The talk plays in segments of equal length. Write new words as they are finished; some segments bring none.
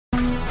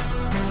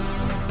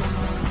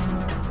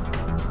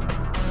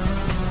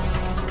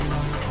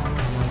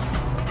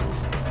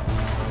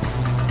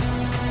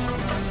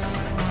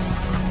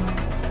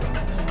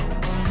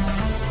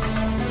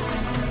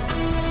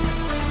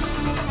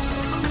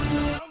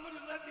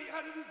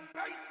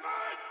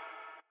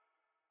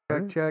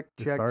Check.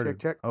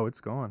 Oh,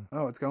 it's going.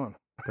 Oh, it's going.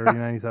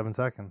 97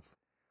 seconds.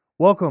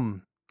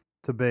 Welcome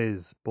to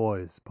Bays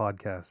Boys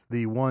Podcast,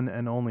 the one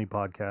and only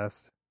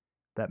podcast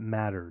that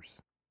matters.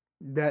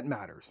 That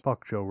matters.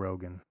 Fuck Joe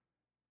Rogan.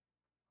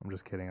 I'm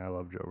just kidding. I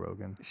love Joe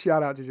Rogan.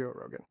 Shout out to Joe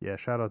Rogan. Yeah,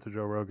 shout out to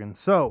Joe Rogan.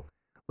 So,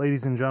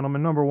 ladies and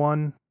gentlemen, number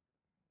one,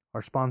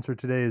 our sponsor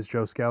today is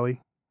Joe Skelly.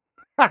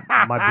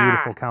 My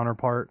beautiful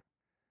counterpart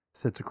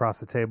sits across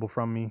the table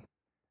from me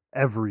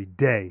every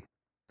day,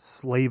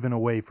 slaving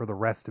away for the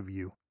rest of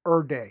you.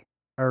 Day.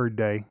 Every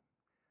day.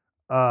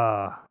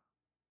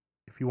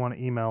 If you want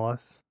to email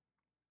us,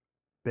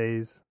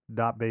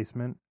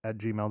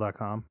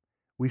 bays.basement@gmail.com.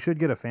 We should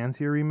get a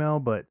fancier email,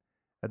 but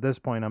at this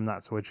point, I'm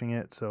not switching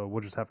it, so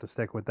we'll just have to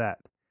stick with that.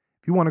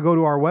 If you want to go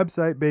to our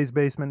website,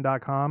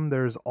 baysbasement.com,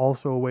 there's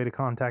also a way to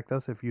contact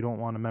us if you don't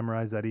want to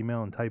memorize that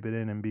email and type it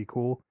in and be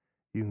cool.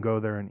 You can go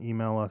there and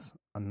email us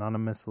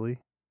anonymously.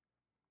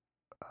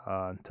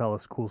 Tell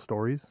us cool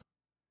stories.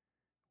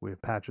 We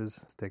have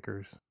patches,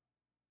 stickers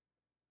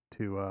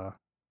to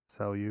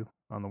sell you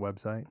on the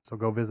website. So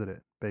go visit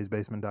it,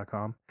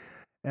 baysbasement.com.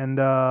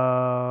 And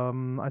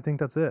I think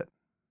that's it.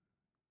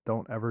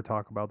 Don't ever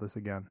talk about this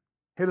again.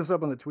 Hit us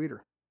up on the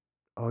Twitter.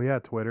 Oh, yeah,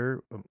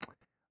 Twitter. Oh,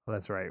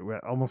 that's right. We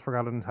almost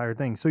forgot an entire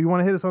thing. So you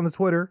want to hit us on the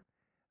Twitter,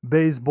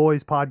 Bays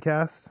Boys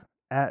Podcast,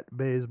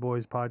 @Bays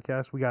Boys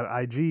Podcast. We got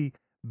IG,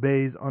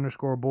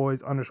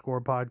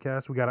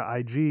 Bays_Boys_podcast. We got an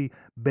IG,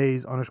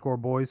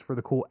 Bays_Boys for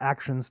the cool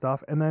action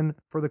stuff. And then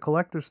for the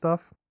collector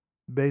stuff,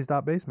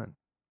 Bays.basement.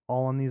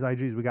 All on these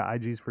IGs. We got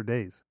IGs for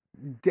days.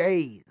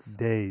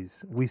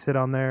 Days. We sit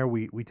on there.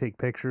 We take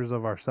pictures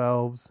of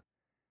ourselves,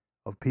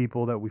 of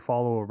people that we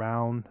follow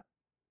around.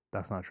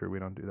 That's not true. We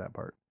don't do that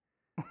part.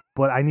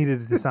 But I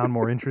needed it to sound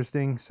more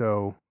interesting,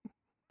 so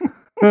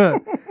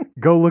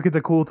go look at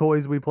the cool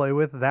toys we play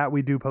with. That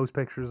we do post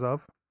pictures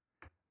of.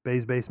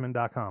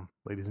 BaysBasement.com.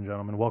 Ladies and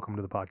gentlemen, welcome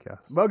to the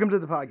podcast. Welcome to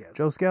the podcast.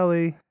 Joe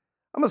Skelly.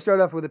 I'm going to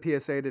start off with a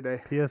PSA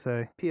today.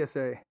 PSA.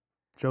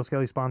 Joe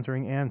Skelly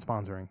sponsoring and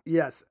sponsoring.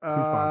 Yes. Two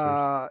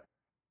sponsors.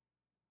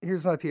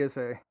 Here's my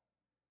PSA.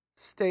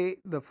 Stay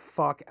the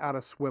fuck out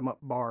of swim-up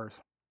bars.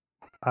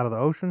 Out of the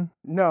ocean?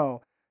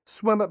 No.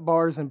 Swim-up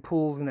bars and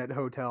pools and at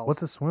hotels.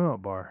 What's a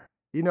swim-up bar?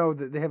 You know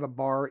that they have a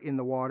bar in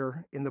the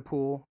water, in the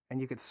pool, and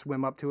you could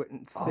swim up to it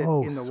and sit in the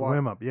water. Oh,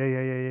 swim up.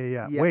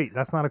 Yeah. Wait,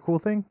 that's not a cool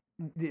thing?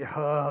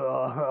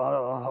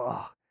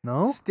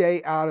 No?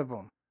 Stay out of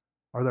them.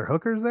 Are there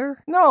hookers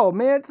there? No,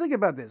 man, think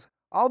about this.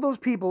 All those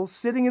people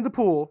sitting in the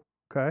pool,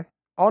 Okay.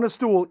 on a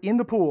stool in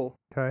the pool,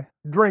 Okay.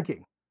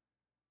 drinking.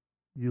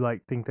 You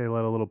think they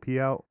let a little pee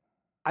out?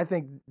 I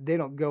think they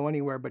don't go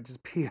anywhere but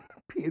just pee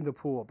in the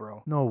pool,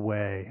 bro. No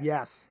way.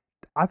 Yes.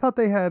 I thought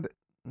they had,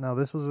 now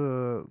this was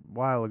a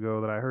while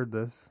ago that I heard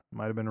this.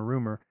 Might have been a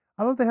rumor.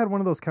 I thought they had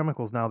one of those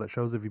chemicals now that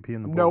shows if you pee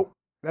in the pool. Nope.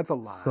 That's a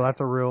lie. So that's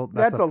a real,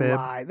 that's a a fib?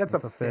 lie. That's a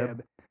fib.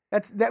 fib.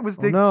 That was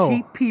to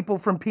keep people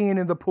from peeing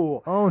in the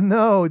pool. Oh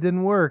no, it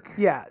didn't work.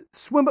 Yeah.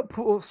 Swim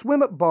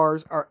up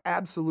bars are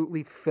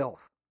absolutely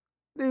filth.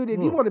 Dude,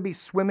 if you want to be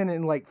swimming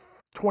in like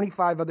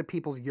 25 other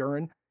people's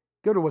urine,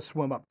 go to a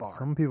swim-up bar.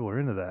 Some people are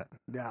into that.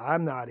 Yeah,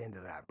 I'm not into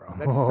that, bro.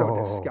 That's so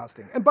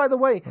disgusting. And by the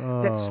way,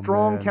 that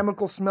strong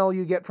chemical smell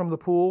you get from the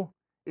pool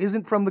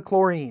isn't from the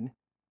chlorine.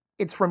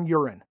 It's from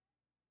urine.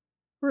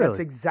 Really? That's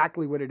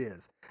exactly what it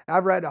is.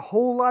 I've read a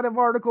whole lot of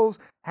articles.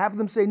 Half of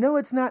them say, no,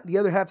 it's not. The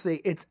other half say,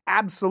 it's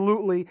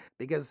absolutely,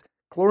 because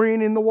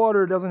chlorine in the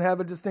water doesn't have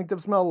a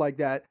distinctive smell like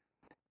that.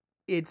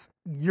 It's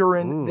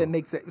urine that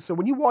makes it. So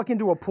when you walk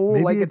into a pool,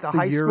 Maybe like it's at the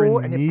the high school,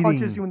 and urine it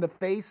punches meeting. you in the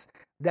face,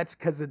 that's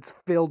because it's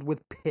filled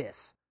with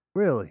piss.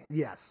 Really?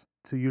 Yes.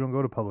 So you don't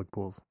go to public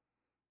pools?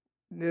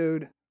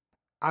 Dude,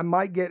 I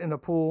might get in a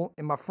pool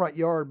in my front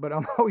yard, but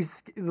I'm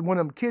always one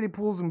of them kiddie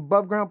pools and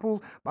above ground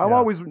pools. But I'm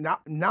always,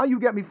 now you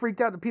got me freaked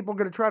out that people are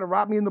going to try to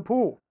rob me in the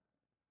pool.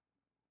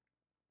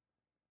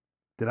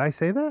 Did I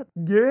say that?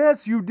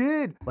 Yes, you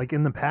did. Like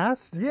in the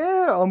past?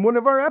 Yeah, on one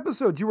of our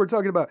episodes, you were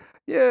talking about,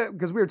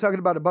 because we were talking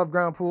about above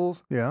ground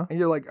pools. Yeah. And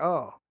you're like,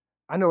 oh,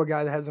 I know a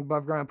guy that has an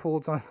above ground pool.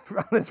 It's on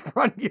his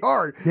front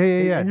yard.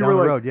 Yeah. And you down were the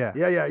like, road, yeah.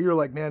 Yeah. You were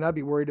like, man, I'd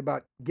be worried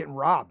about getting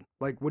robbed.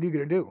 Like, what are you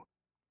going to do?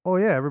 Oh,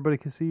 yeah, everybody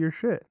can see your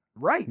shit.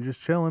 Right. You're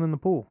just chilling in the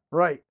pool.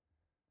 Right.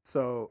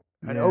 So,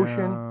 an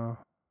ocean.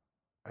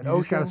 You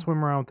just got to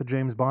swim around with the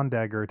James Bond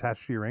dagger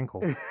attached to your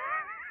ankle.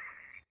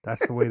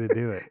 That's the way to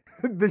do it.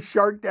 The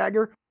shark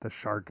dagger. The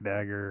shark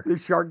dagger. The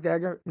shark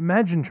dagger.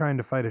 Imagine trying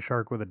to fight a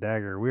shark with a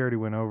dagger. We already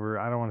went over,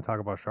 I don't want to talk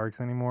about sharks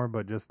anymore,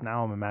 but just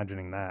now I'm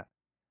imagining that.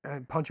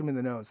 And punch him in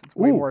the nose. It's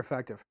way more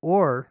effective.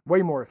 Or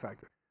way more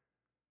effective.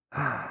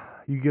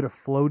 You get a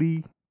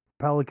floaty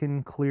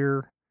Pelican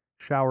clear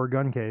shower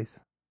gun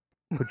case.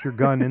 Put your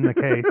gun in the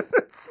case.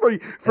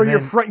 for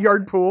your front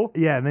yard pool.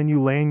 Yeah, and then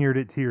you lanyard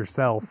it to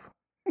yourself.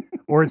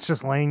 Or it's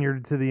just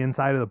lanyarded to the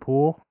inside of the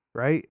pool,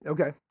 right?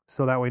 Okay.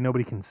 So that way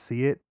nobody can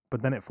see it,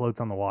 but then it floats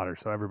on the water,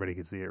 so everybody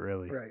can see it,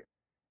 really. Right.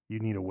 You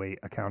need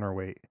a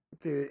counterweight.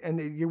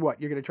 And you're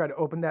what? You're going to try to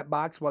open that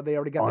box while they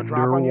already got the drop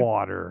on you?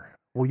 Underwater.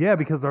 Well, yeah,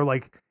 because they're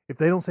like, If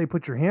they don't say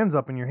put your hands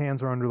up and your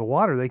hands are under the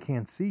water, they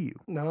can't see you.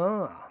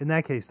 No. In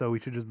that case, though, we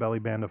should just belly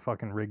band a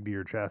fucking rig to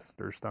your chest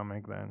or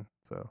stomach then.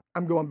 So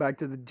I'm going back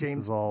to the this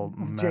James is all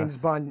James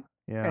mess. Bond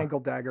Yeah.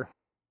 ankle dagger.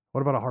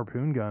 What about a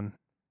harpoon gun?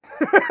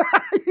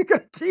 You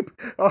gotta keep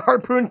a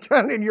harpoon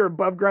gun in your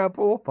above ground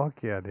pool.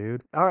 Fuck yeah,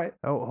 dude. All right.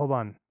 Oh, hold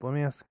on. Let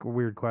me ask a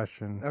weird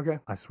question. Okay.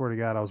 I swear to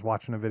God, I was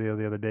watching a video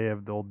the other day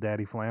of the old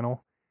Daddy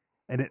Flannel,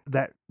 and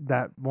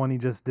that one he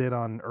just did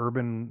on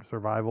urban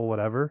survival,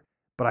 whatever.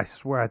 But I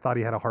swear I thought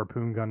he had a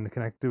harpoon gun to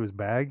connect to his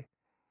bag,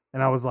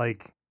 and I was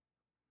like,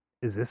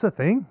 "Is this a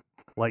thing?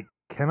 Like,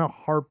 can a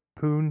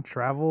harpoon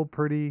travel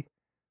pretty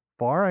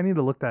far? I need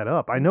to look that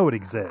up. I know it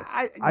exists.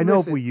 I know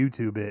listen. if we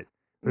YouTube it,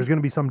 there's going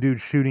to be some dude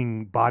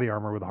shooting body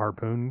armor with a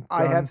harpoon gun.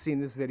 I have seen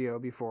this video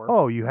before.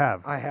 Oh, you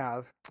have? I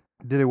have.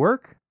 Did it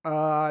work?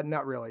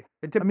 Not really.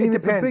 It I mean, it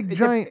it's a depends. big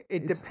giant-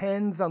 It it's-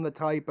 depends on the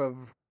type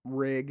of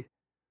rig.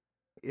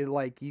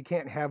 Like you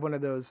can't have one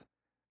of those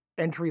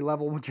entry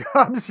level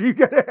jobs. You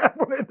gotta have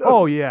one of those.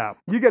 Oh yeah.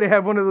 You gotta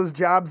have one of those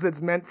jobs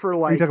that's meant for Are you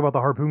like. talking about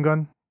the harpoon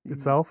gun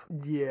itself?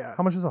 Yeah.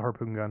 How much is a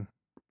harpoon gun?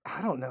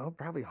 I don't know.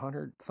 Probably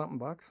 $100-something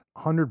bucks.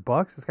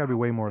 $100? It's got to be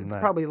way more than It's that.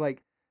 probably like,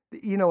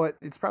 you know what?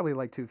 It's probably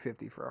like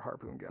 $250 for a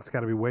harpoon gun. It's got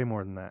to be way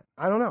more than that.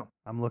 I don't know.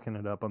 I'm looking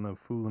it up on the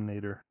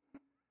Foolinator.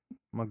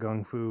 My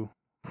gung fu.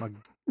 My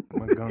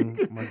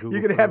Google.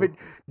 You're gonna have it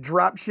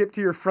drop shipped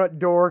to your front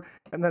door,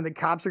 and then the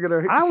cops are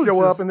gonna I was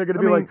show just- up, and they're gonna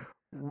I be mean,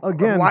 like,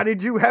 again, why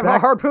did you have a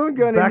back- harpoon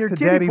gun in Back your to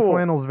kiddie Daddy pool?"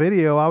 Flannel's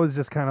video, I was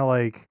just kind of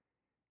like,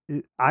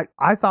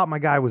 I thought my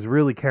guy was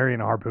really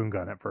carrying a harpoon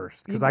gun at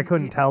first because I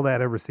couldn't tell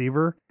that a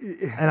receiver,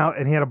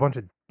 and he had a bunch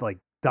of like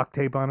duct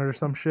tape on it or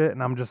some shit,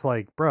 and I'm just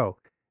like, bro,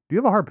 do you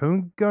have a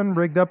harpoon gun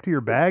rigged up to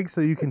your bag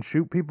so you can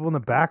shoot people in the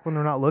back when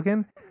they're not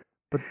looking?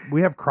 But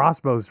we have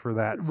crossbows for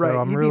that, so Right,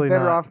 I'm you'd really be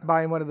better not. off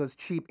buying one of those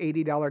cheap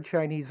 $80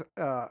 Chinese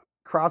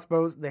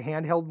crossbows, the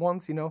handheld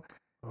ones, you know.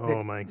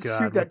 Oh my god!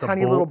 Shoot with that the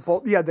tiny little bolts?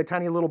 bolt. Yeah, the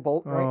tiny little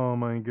bolt. Right, Oh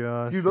my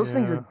gosh, dude, those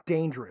things yeah. are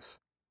dangerous.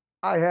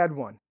 I had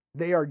one.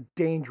 They are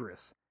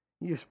dangerous.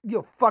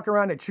 You'll fuck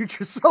around and shoot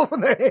yourself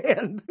in the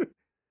hand.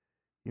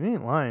 You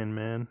ain't lying,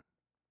 man.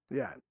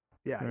 Yeah.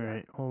 All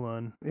right, hold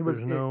on. It was-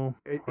 There's no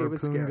it harpoon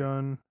was scary.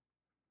 gun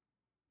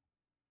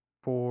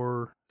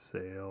for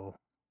sale.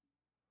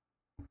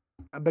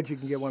 I bet you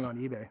can get one on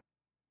eBay.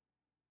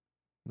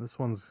 This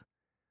one's.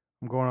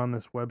 I'm going on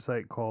this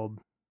website called.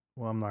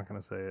 Well, I'm not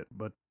gonna say it,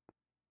 but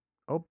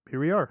oh, here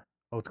we are.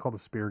 Oh, it's called the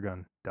Spear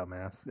Gun.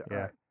 Dumbass. Yeah, Yeah,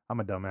 right. I'm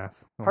a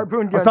dumbass.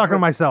 Harpoon I'm guns. talking for- to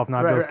myself,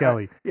 not Right, Joe right,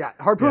 Skelly. Yeah,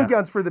 harpoon Yeah.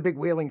 guns for the big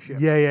whaling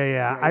ships. Yeah.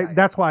 Yeah,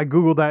 That's why I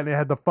googled that and it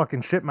had the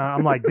fucking ship mount.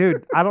 I'm like,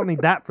 dude, I don't need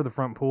that for the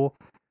front pool.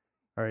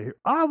 All right, here.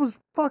 I was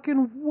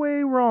fucking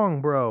way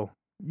wrong, bro.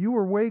 You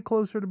were way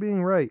closer to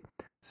being right.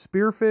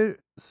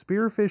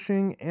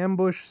 Spearfishing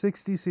ambush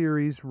 60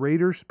 series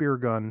Raider spear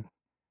gun,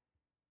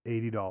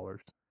 $80.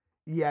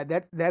 Yeah,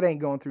 that ain't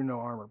going through no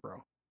armor,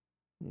 bro.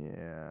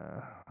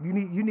 Yeah. You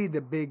need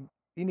the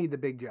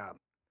big job.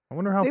 I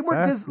wonder how They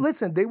weren't fast.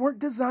 listen, they weren't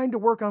designed to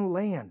work on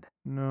land.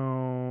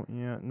 No,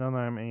 yeah, no,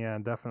 I mean, yeah,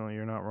 definitely,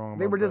 you're not wrong.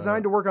 They were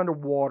designed to work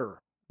underwater.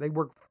 They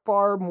work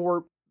far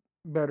more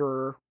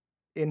better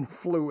in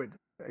fluid.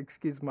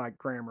 Excuse my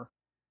grammar.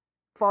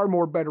 Far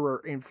more better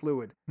in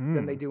fluid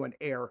than they do in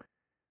air.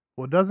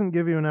 Well, it doesn't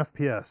give you an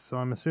FPS, so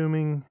I'm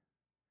assuming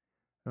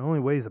it only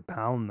weighs a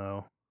pound,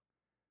 though.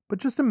 But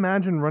just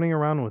imagine running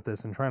around with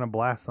this and trying to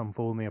blast some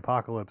fool in the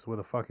apocalypse with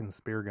a fucking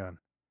spear gun.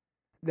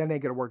 That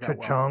ain't gonna work out well.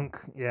 Cha-chunk.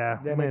 Yeah,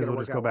 That may ain't as gonna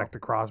well just work go out back well. to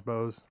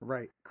crossbows.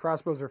 Right.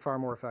 Crossbows are far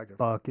more effective.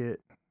 Fuck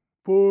it.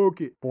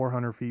 Fuck it.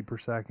 400 feet per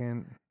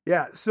second.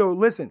 Yeah. So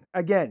listen,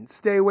 again,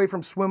 stay away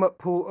from swim up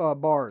pool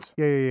bars.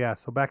 Yeah.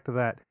 So back to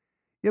that.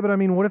 Yeah, but I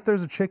mean, what if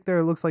there's a chick there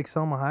that looks like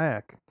Selma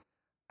Hayek?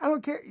 I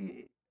don't care.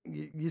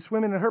 You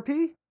swimming in her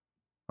pee?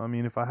 I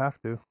mean, if I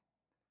have to.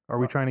 Are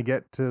we trying to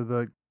get to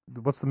the...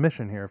 What's the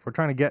mission here? If we're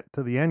trying to get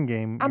to the end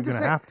game, I'm you're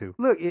just going to saying-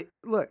 have to.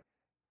 Look.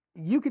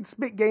 You could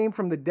spit game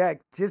from the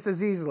deck just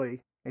as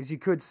easily as you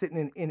could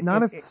sitting in.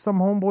 Not if some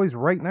homeboy's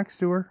right next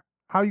to her.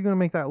 How are you going to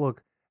make that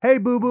look? Hey,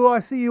 boo-boo, I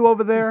see you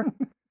over there.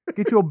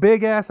 Get your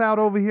big ass out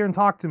over here and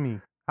talk to me.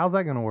 How's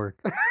that going to work?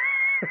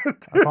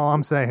 That's all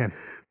I'm saying.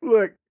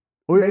 Look.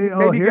 Oh,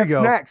 Maybe you here got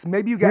go. snacks.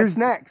 Maybe you got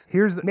snacks.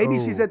 Maybe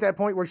oh. she's at that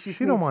point where she's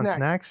She don't want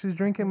snacks. She's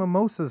drinking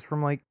mimosas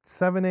from like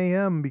 7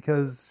 a.m.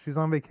 because she's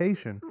on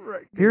vacation.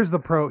 Right. Here's the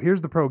pro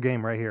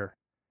game right here.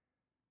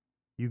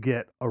 You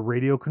get a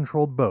radio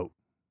controlled boat.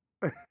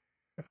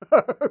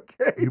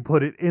 Okay. You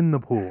put it in the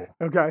pool.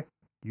 Okay.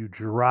 You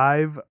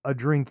drive a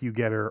drink you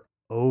get her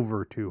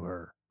over to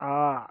her.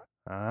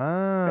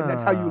 And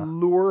that's how you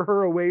lure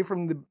her away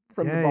from the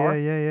bar.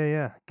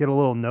 Yeah. Get a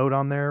little note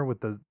on there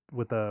with the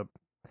what the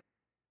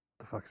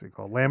fuck's it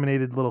called?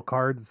 Laminated little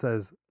card that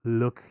says,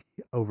 "Look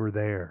over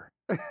there."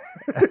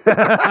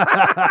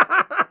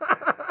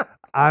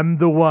 I'm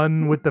the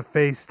one with the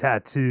face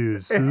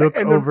tattoos. Look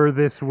and the- over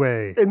this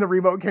way. In the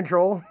remote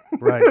control.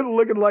 Right.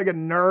 Looking like a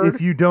nerd. If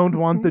you don't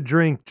want the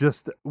drink,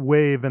 just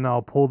wave and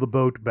I'll pull the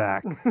boat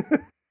back.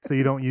 So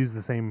you don't use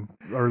the same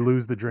or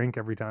lose the drink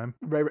every time.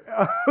 Right.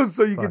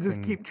 So you can just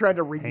Fucking keep trying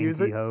to reuse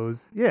Hanky it.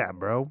 hose. Yeah,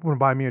 bro. Want to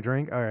buy me a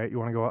drink? All right. You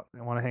want to go out?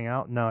 Want to hang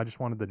out? No, I just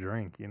wanted the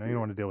drink. You know, you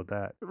don't want to deal with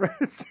that. Right.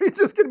 So you're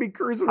just gonna be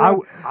cruising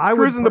around, I would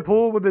cruising the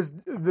pool with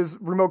this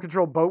remote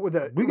control boat with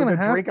We're with gonna a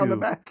have drink on the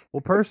to. back.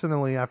 Well,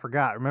 personally, I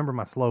forgot. Remember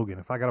my slogan: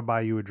 if I gotta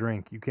buy you a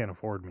drink, you can't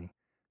afford me.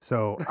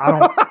 So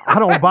I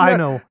don't buy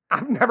no.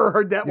 I've never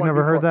heard that You one.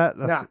 never heard before. that?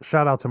 That's, Nah.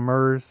 Shout out to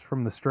Murs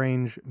from the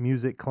Strange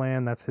Music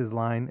Clan. That's his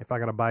line. If I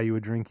gotta buy you a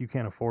drink, you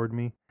can't afford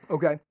me.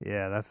 Okay.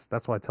 Yeah, that's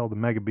what I tell the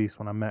Mega Beast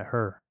when I met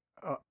her.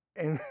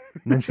 And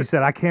And then she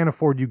said, "I can't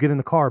afford you. Get in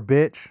the car,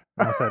 bitch."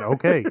 And I said,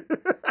 "Okay,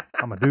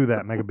 I'm gonna do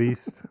that, Mega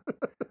Beast."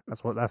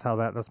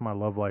 That's my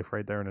love life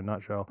right there in a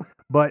nutshell.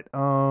 But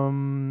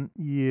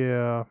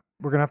yeah,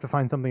 we're gonna have to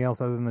find something else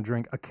other than the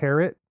drink. A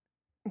carrot.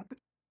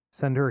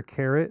 Send her a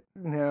carrot.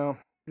 no,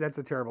 that's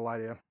a terrible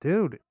idea.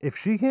 Dude, if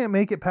she can't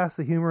make it past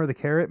the humor of the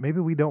carrot, maybe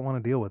we don't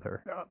want to deal with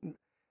her.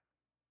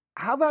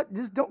 How about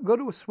just don't go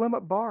to a swim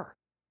up bar?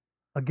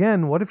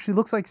 Again, what if she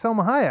looks like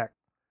Selma Hayek?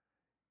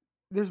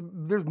 There's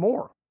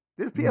more.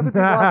 There's other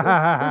people out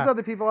there. There's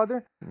other people out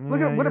there. Look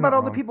Yeah, at what you're about not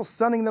all the wrong. people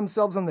sunning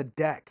themselves on the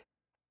deck?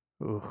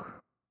 Ugh.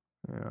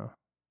 Yeah.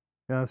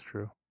 Yeah, that's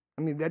true.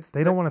 I mean,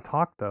 They don't want to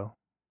talk though.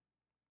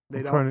 They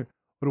I'm don't. trying to.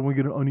 I don't want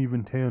to get an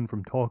uneven tan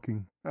from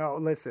talking. Oh,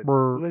 listen,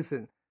 Brr.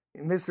 listen,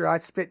 Mister. I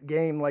spit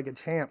game like a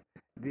champ.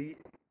 You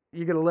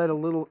gonna let a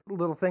little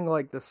thing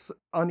like this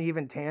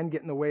uneven tan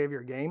get in the way of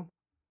your game?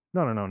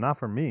 No, not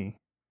for me.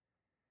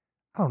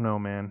 I don't know,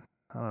 man.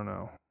 I don't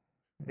know.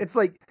 It's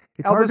like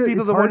It's all hard those to,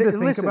 people it's that hard want to to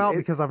think listen, about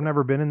because I've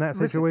never been in that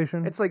listen,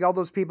 situation. It's like all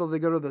those people that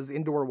go to those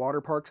indoor water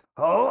parks.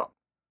 Oh,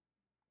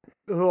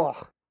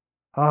 ugh.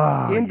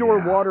 Indoor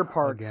yeah, water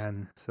parks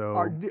again. So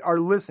are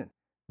listen.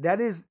 That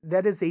is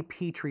a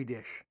petri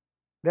dish.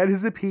 That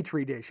is a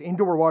petri dish.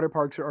 Indoor water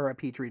parks are a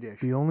petri dish.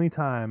 the only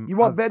time You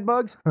want bed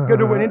bugs? Go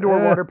to an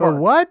indoor water park.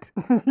 What?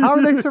 How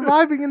are they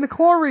surviving in the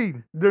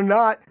chlorine? They're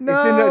not.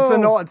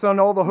 No. It's on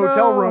all the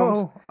hotel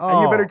rooms.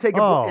 And you better take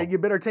Oh. you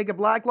better take a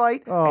black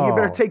light, and you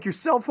better Oh. take your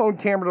cell phone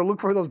camera to look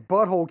for those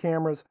butthole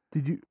cameras.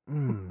 Did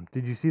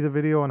you see the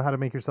video on how to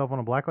make your cell phone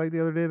a blacklight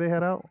the other day they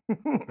had out?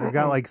 They've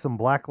got like some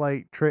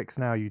blacklight tricks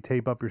now. You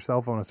tape up your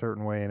cell phone a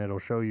certain way and it'll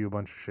show you a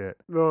bunch of shit.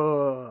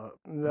 No,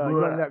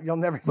 you'll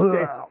never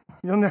stay.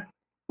 You'll never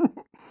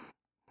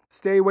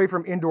stay away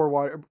from indoor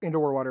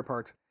water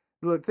parks.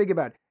 Look, think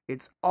about it.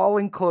 It's all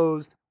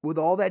enclosed with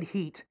all that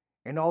heat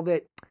and all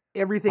that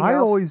everything I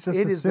else. always just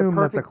It is assumed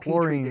that the perfect petri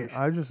chlorine. dish.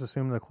 I just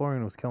assumed the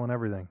chlorine was killing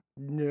everything.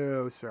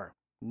 No, sir.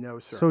 No,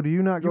 sir. So do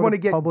you not go you want to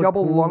get public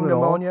double pools lung at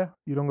all? pneumonia?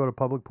 You don't go to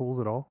public pools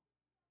at all?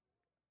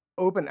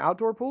 Open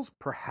outdoor pools,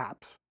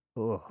 perhaps,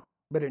 Ugh.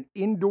 but an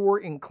indoor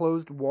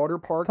enclosed water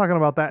park I'm talking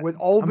about that. with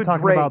all I'm the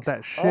talking dregs, about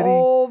that shitty.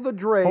 all the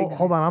dregs.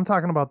 Hold on, I'm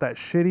talking about that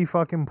shitty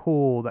fucking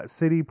pool, that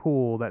city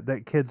pool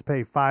that kids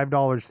pay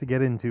 $5 to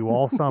get into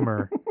all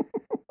summer.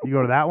 You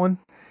go to that one?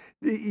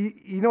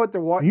 You know what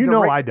the water? You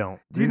know I don't.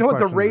 Do you These know what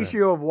the questions are-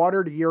 ratio of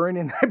water to urine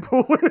in that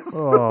pool is?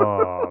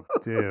 Oh,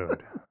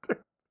 dude.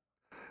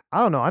 I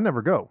don't know. I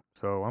never go,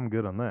 so I'm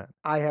good on that.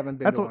 I haven't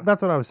been. That's to what one.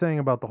 that's what I was saying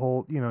about the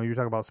whole. You know, you're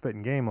talking about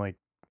spitting game. Like,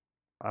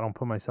 I don't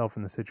put myself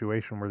in the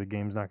situation where the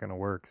game's not going to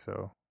work.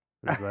 So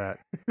there's that.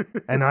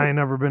 And I ain't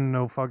never been to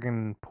no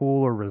fucking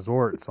pool or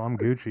resort, so I'm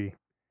Gucci.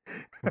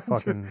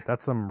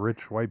 That's some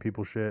rich white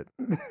people shit.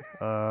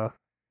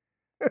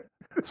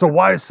 So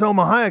why is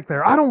Selma Hayek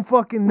there? I don't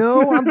fucking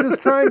know. I'm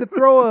just trying to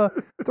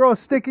throw a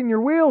stick in your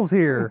wheels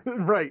here.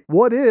 Right.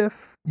 What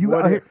if you?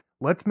 What if?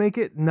 Let's make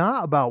it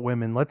not about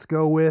women. Let's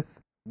go with.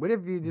 What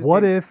if you just?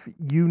 What if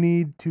you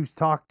need to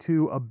talk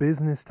to a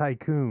business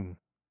tycoon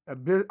All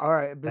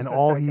right. and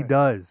all he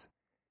does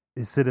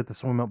is sit at the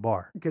swim up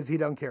bar because he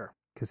don't care.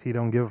 because he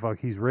don't give a fuck.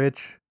 He's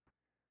rich.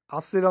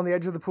 I'll sit on the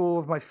edge of the pool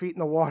with my feet in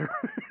the water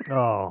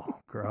Oh,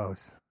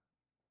 gross.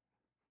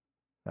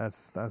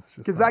 That's just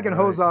because not I can right.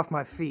 hose off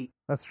my feet.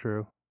 That's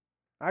true.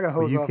 I can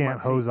But hose you off can't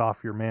my hose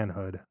off your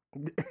manhood.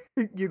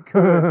 feet. You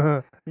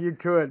could. You You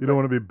could. don't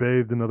want to be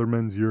bathed in other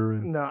men's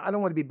urine. No, I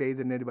don't want to be bathed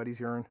in anybody's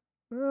urine.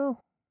 Well,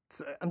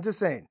 I'm just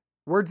saying.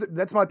 Words.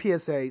 That's my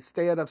PSA.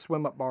 Stay out of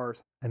swim up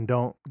bars. and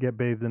don't get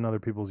bathed in other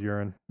people's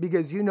urine.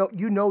 Because you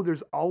know,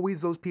 there's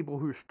always those people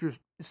who are just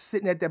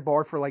sitting at that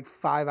bar for like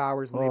 5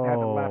 hours and they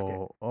haven't left it.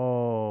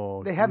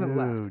 Oh, They haven't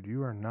left. Dude,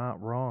 you are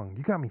not wrong.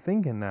 You got me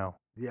thinking now.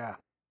 Yeah,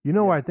 You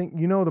know, Yeah. I think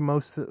the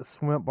most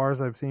swim up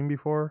bars I've seen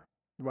before.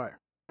 right.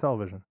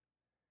 Television.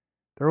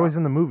 They're always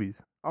in the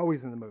movies,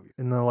 Always in the movies.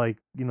 in the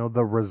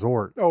the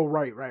resort. Oh,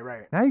 right.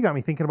 Now you got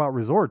me thinking about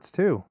resorts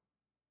too.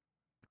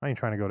 I ain't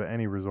trying to go to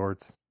any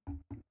resorts.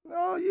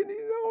 Oh, you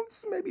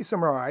know, maybe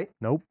some are all right.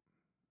 Nope,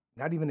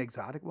 Not even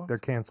exotic ones. they're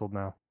canceled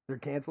now. They're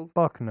canceled.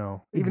 Fuck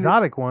no. Even if-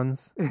 Exotic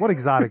ones? What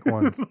exotic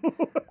ones?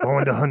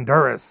 Going to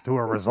Honduras to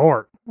a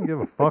resort. I don't give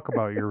a fuck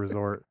about your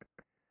resort.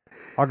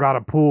 I got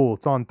a pool.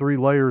 It's on 3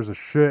 layers of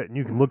shit, and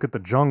you can look at the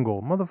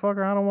jungle.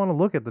 Motherfucker, I don't want to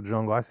look at the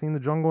jungle. I seen the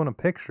jungle in a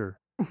picture.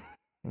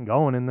 I'm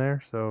going in there,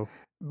 so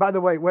By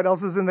the way, what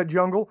else is in the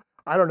jungle?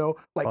 I don't know,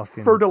 like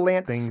Fucking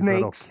ferdinand things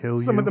that'll snakes. kill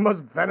Some you. of the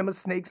most venomous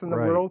snakes in the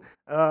Right. world.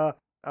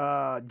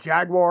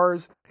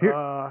 jaguars,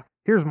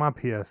 Here's my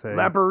PSA.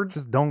 leopards.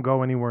 Just don't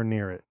go anywhere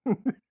near it.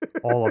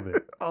 All of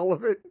it. All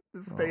of it.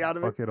 Just stay out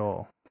of it. Fuck it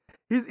all.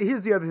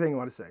 Here's the other thing I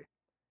want to say.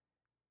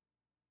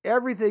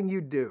 Everything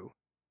you do,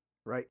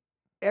 right?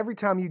 Every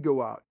time you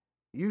go out,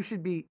 you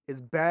should be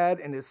as bad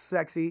and as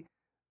sexy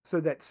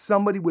so that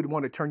somebody would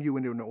want to turn you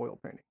into an oil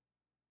painting.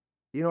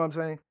 You know what I'm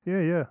saying?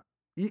 Yeah.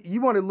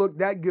 You want to look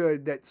that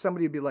good that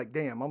somebody would be like,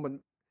 "Damn, I'm gonna."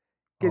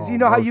 Because Oh, you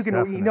know how most you can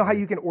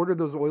definitely. order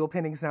those oil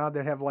paintings now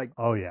that have like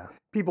Oh, yeah.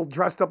 people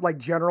dressed up like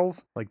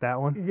generals. Like that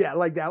one? Yeah,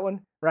 like that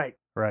one. Right.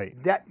 Right.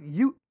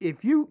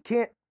 If you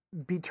can't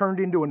be turned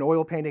into an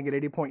oil painting at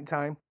any point in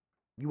time,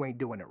 you ain't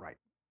doing it right.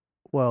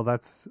 Well,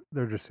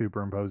 they're just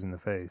superimposing the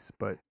face,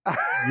 but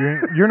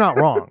you're not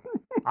wrong.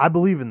 I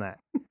believe in that.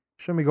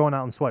 Shouldn't be going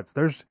out in sweats.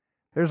 There's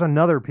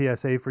another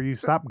PSA for you.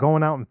 Stop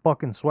going out in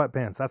fucking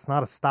sweatpants. That's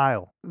not a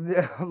style.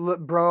 Look,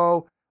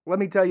 bro, let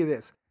me tell you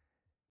this.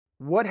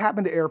 What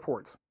happened to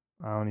airports?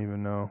 I don't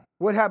even know.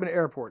 What happened to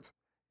airports?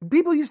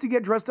 People used to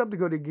get dressed up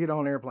to get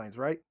on airplanes,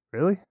 right?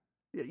 Really?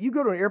 You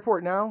go to an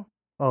airport now.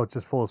 Oh, it's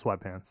just full of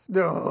sweatpants.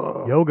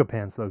 Ugh. Yoga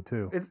pants though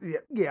too. It's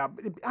yeah.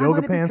 I Yoga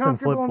wanna be pants and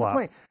comfortable flip on the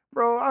plane. flops.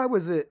 Bro, I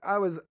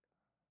was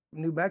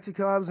New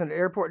Mexico. I was in an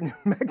airport in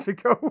New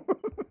Mexico.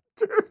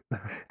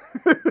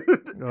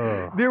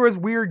 Ugh. There was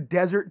weird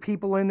desert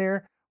people in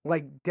there,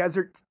 like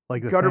desert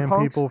Like the gutter same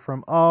punks. people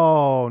from.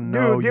 Oh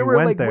no, Dude, they you were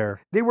went like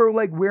there. they were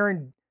like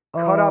wearing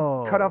cut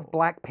off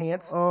black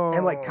pants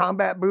and like Oh.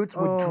 combat boots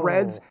with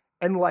dreads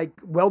and like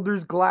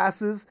welder's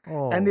glasses,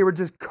 and they were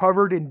just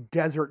covered in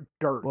desert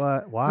dirt.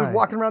 What? Why? Just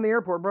walking around the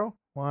airport, bro.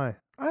 Why?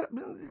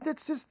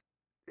 That's just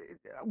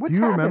what's Do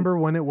you happened? remember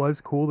when it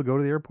was cool to go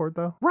to the airport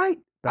though? Right.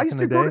 Back I used in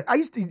to the go. day? I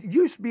used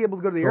to be able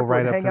to go to the Go airport right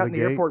and up hang to out the in the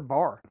gate? airport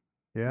bar.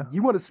 Yeah.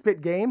 You want to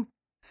spit game?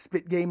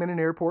 Spit game in an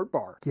airport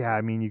bar. Yeah, I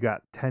mean, you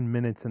got 10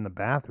 minutes in the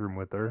bathroom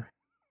with her.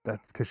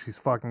 That's because she's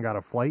fucking got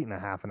a flight in a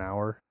half an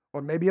hour.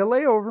 Or maybe a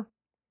layover.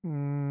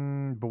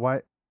 But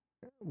why?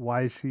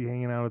 Why is she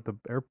hanging out at the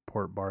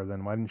airport bar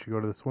then? Why didn't she go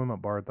to the swim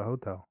up bar at the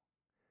hotel?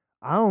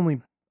 I'm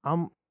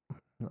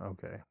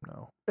okay.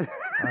 No,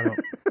 I don't.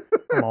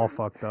 I'm all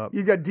fucked up.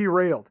 You got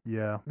derailed.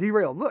 Yeah.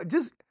 Derailed. Look.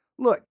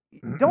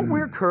 Don't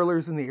wear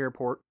curlers in the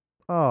airport.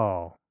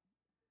 Oh.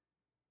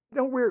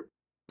 Don't wear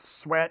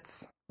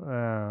sweats.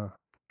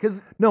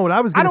 Because No, what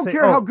I was I gonna don't say.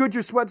 care how good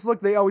your sweats look.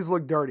 They always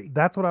look dirty.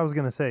 That's what I was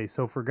gonna say.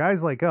 So for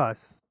guys like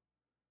us,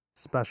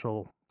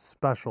 special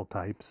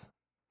types,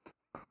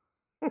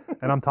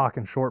 and I'm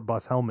talking short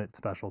bus helmet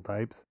special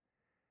types,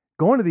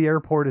 going to the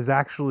airport is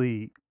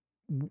actually,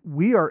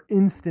 we are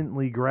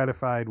instantly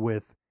gratified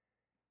with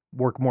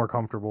work more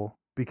comfortable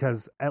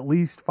because at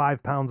least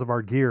 5 pounds of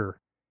our gear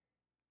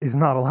is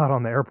not allowed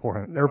on the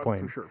airplane.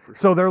 For sure.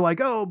 So they're like,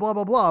 oh, blah,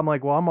 blah, blah. I'm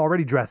like, well, I'm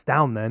already dressed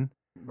down then.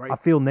 Right. I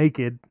feel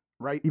naked,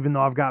 Right. even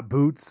though I've got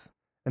boots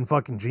and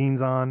fucking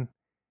jeans on,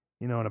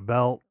 and a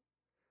belt,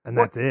 and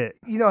Well, that's it.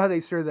 You know how they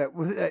serve that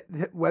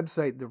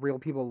website, The Real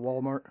People at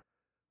Walmart?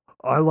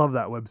 I love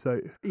that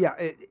website. Yeah,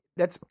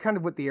 that's kind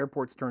of what the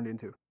airport's turned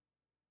into.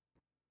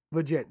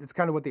 Legit, it's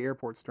kind of what the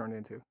airport's turned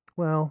into.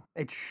 Well,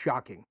 It's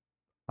shocking.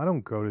 I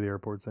don't go to the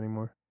airports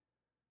anymore,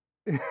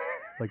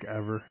 like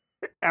ever.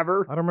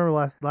 Ever? I don't remember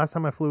last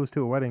time I flew was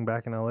to a wedding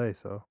back in LA,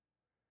 so.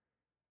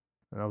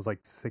 And that was like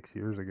 6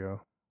 years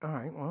ago. All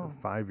right, Or well.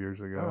 5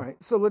 years ago. All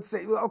right, so let's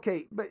say,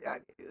 okay, but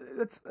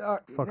let's.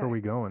 Fuck are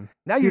we going?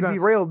 Now you Dude, I-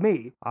 derailed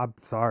me. I'm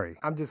sorry.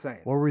 I'm just saying.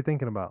 What were we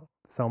thinking about?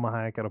 Selma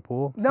Hayek at a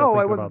pool? No,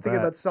 I wasn't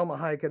thinking about Selma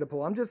Hayek at a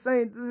pool. I'm just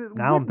saying.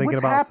 Now I'm thinking what's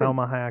about happened?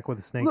 Selma Hayek with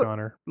a snake Look, on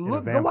her in a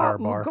Look, vampire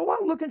bar. Go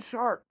out looking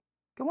sharp.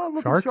 Go out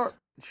looking Sharks?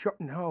 sharp.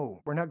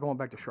 No, we're not going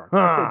back to sharks. I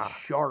Ah. said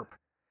sharp.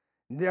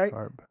 Yeah,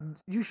 Sharp.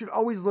 you should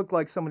always look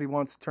like somebody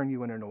wants to turn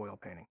you into an oil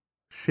painting.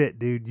 Shit,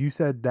 dude, you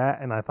said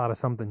that and I thought of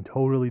something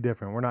totally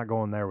different. We're not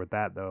going there with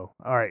that though.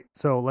 All right,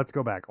 so let's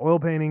go back. Oil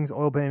paintings.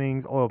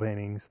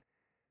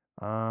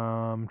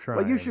 Trying.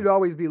 Like you should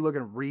always be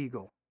looking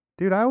regal.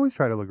 Dude, I always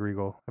try to look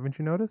regal. Haven't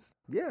you noticed?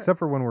 Yeah. Except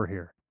for when we're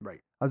here. Right.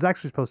 I was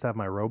actually supposed to have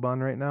my robe on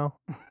right now,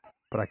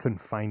 but I couldn't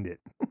find it.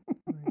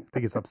 I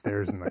think it's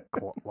upstairs in the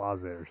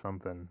closet or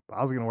something. But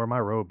I was gonna wear my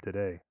robe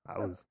today.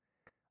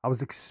 I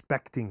was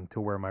expecting to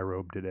wear my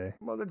robe today.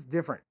 Well, that's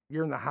different.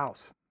 You're in the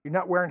house. You're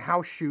not wearing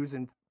house shoes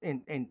and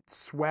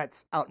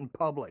sweats out in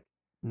public.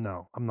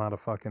 No, I'm not a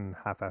fucking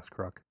half-ass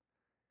crook.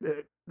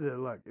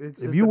 Look, it's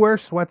If just you wear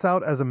sweats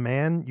out as a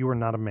man, you are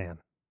not a man.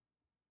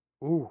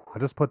 Ooh. I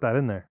just put that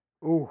in there.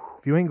 Ooh.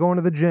 If you ain't going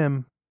to the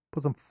gym,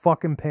 put some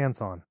fucking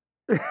pants on.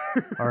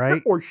 All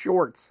right? Or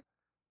shorts.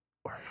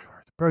 Or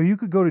shorts. Bro, you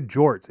could go to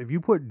jorts. If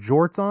you put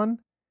jorts on,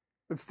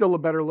 It's still a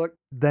better look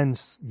then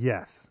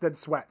yes. than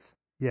sweats.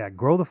 Yeah,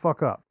 grow the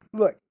fuck up.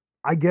 Look,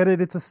 I get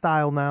it. It's a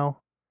style now.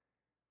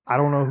 I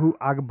don't know who.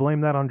 I could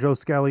blame that on Joe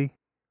Skelly.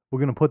 We're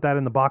going to put that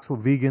in the box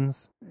with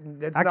vegans.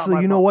 that's Actually,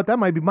 not you my know fault. what? That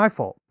might be my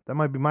fault. That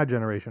might be my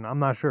generation. I'm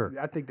not sure.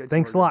 I think that's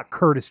Thanks a yours. lot,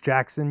 Curtis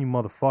Jackson, you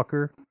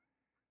motherfucker.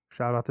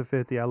 Shout out to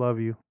 50. I love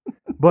you.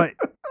 But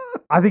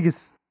I think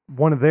it's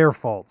one of their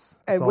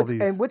faults. It's And all what's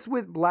these- and what's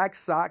with black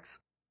socks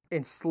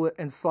and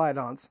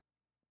slide-ons?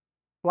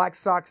 Black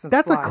socks and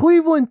That's slides. a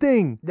Cleveland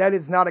thing. That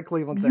is not a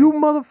Cleveland thing. You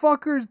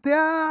motherfuckers.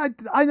 Yeah,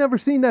 I never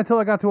seen that till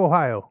I got to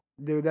Ohio.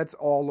 Dude, that's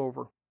all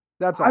over.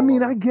 That's all I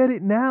mean, over. I get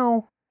it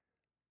now.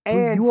 But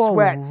And you all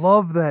sweats.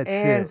 love that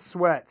and shit.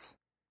 sweats.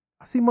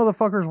 I see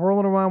motherfuckers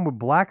whirling around with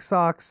black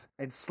socks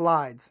And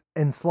slides.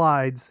 and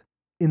slides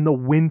in the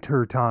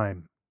winter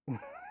time.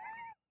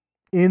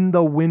 In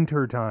the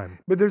winter time.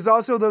 But there's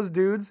also those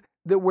dudes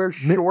that wear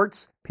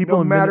shorts people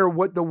no in matter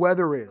what the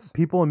weather is.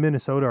 People in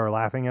Minnesota are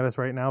laughing at us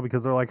right now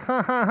because they're like,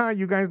 ha ha ha,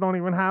 you guys don't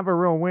even have a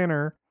real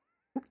winter.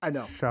 I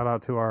know. Shout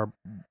out to our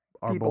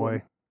People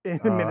boy,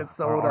 In our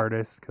Minnesota.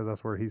 artist, because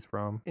that's where he's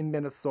from. In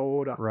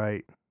Minnesota.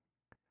 Right.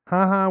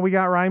 Haha, we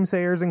got rhyme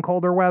sayers in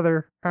colder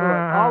weather. Look,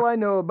 all I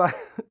know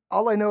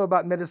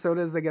about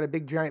Minnesota is they got a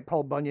big giant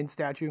Paul Bunyan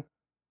statue.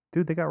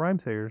 Dude, they got rhyme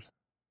sayers.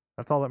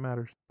 That's all that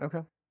matters.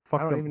 Okay.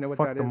 Fuck I don't them, even know what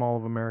fuck that them is. all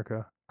of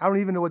America. I don't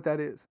even know what that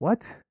is.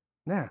 What?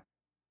 Nah.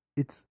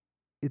 It's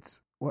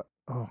what?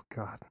 Oh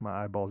God,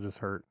 my eyeball just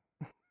hurt.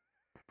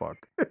 Fuck.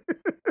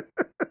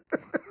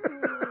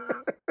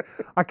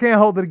 I can't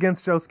hold it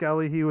against Joe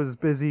Skelly. He was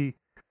busy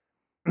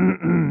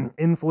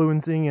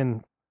influencing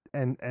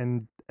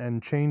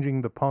and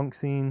changing the punk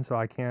scene, so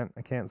I can't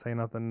say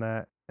nothing to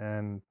that,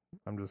 and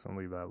I'm just gonna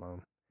leave that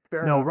alone.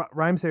 Fair No, enough.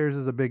 Rhyme Sayers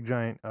is a big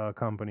giant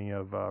company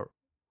of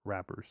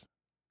rappers.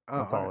 Oh,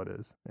 That's all it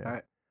is. Yeah. All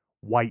right.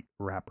 White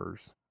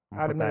rappers.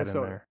 Out of Put that in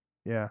Minnesota. there.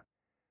 Yeah,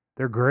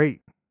 they're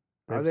great.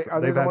 Are They've- they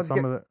they've the had ones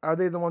some of the are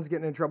they the ones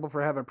getting in trouble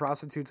for having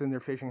prostitutes in their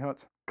fishing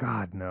huts?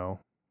 God, no.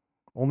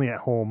 Only at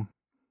home.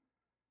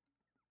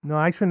 No,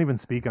 I shouldn't even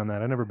speak on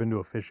that. I've never been to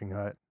a fishing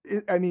hut.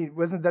 I mean,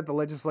 wasn't that the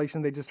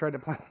legislation they just tried to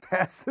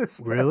pass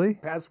Really?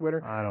 past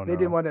winter? I don't know. They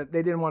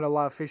didn't want to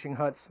allow fishing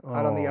huts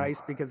out on the Oh.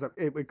 ice because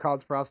it would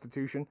cause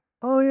prostitution.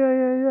 Oh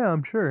yeah.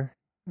 I'm sure.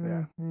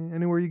 Yeah.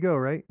 Anywhere you go,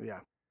 right? Yeah.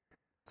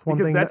 It's one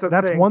Because thing. that's a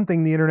That's thing. one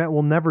thing the internet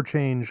will never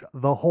change.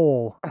 The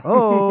whole.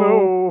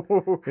 Oh.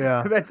 No.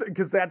 Yeah. That's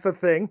because that's a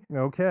thing.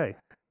 Okay.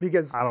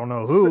 Because I don't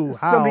know who.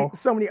 How.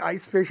 so many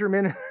ice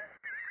fishermen,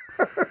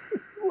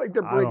 like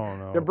I don't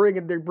know. they're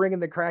bringing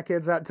the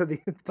crackheads out to the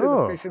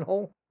Oh. the fishing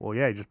hole. Well,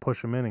 yeah. You just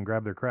push them in and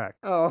grab their crack.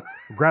 Oh.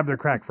 Grab their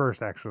crack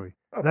first, actually.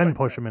 Oh Then my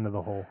push God. them into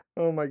the hole.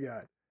 Oh my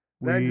God.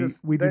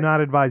 We do not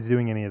advise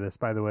doing any of this,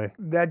 by the way.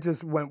 That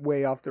just went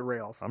way off the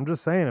rails. I'm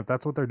just saying, if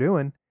that's what they're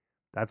doing,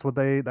 that's what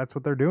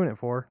they're doing it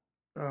for.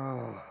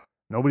 Oh.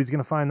 Nobody's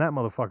gonna find that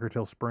motherfucker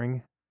till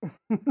spring.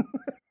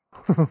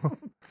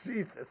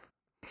 Jesus.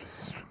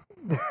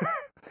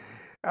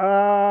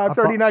 30,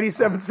 thought-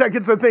 97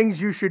 seconds of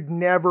things you should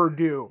never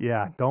do.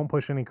 Yeah, don't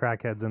push any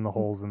crackheads in the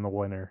holes in the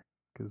winter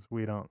because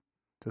we don't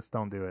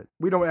do it.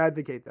 We don't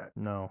advocate that.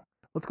 No.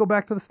 Let's go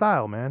back to the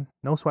style, man.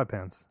 No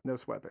sweatpants. No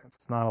sweatpants.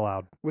 It's not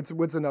allowed. What's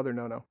another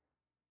no-no?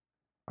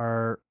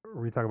 Are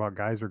we talking about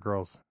guys or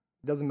girls?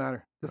 Doesn't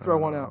matter. Just throw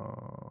one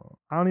out.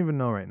 I don't even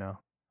know right now.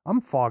 I'm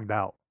fogged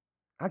out.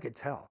 I could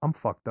tell. I'm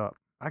fucked up.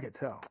 I could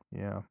tell.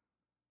 Yeah.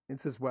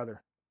 It's this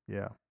weather.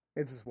 Yeah.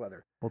 It's this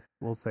weather.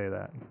 We'll say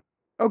that.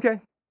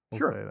 Okay. We'll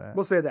Sure. say that.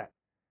 We'll say that.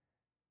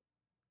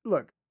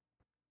 Look,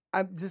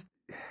 I'm just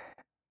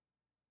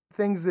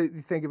things that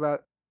you think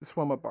about: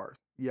 swim up bars,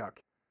 yuck.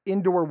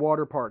 Indoor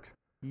water parks,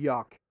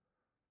 yuck.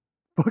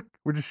 Fuck,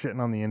 we're just shitting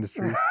on the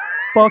industry.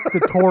 Fuck the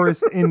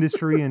tourist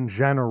industry in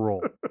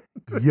general.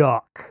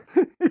 Yuck.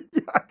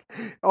 Yuck.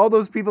 All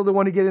those people that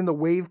want to get in the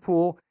wave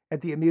pool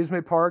at the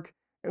amusement park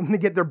and they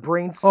get their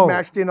brains Oh.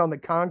 smashed in on the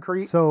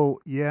concrete. So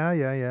yeah.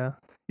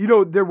 You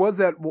know, there was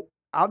that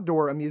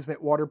outdoor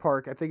amusement water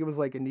park. I think it was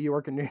like in New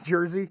York and New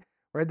Jersey,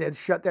 where they had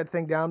shut that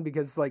thing down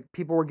because like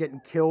people were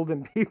getting killed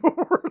and people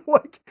were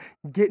like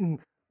getting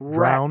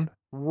Drowned?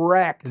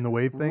 wrecked In the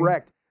wave thing?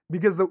 wrecked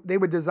because they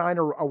would design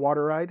a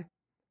water ride,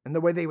 and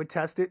the way they would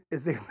test it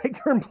is they would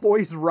make their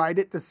employees ride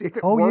it to see if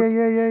it Oh worked.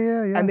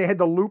 yeah. And they had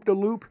the loop to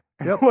loop.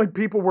 Yep. Like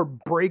people were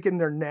breaking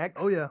their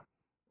necks. Oh yeah.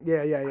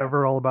 Yeah. I've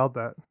heard all about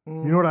that.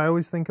 Mhm. You know what I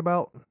always think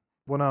about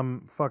when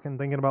I'm fucking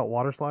thinking about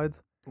water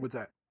slides? What's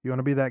that? You want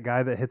to be that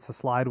guy that hits the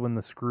slide when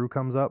the screw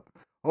comes up?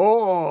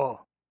 Oh.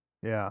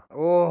 Yeah.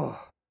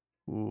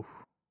 Oof.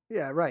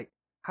 Yeah, right.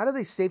 How do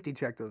they safety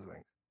check those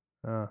things?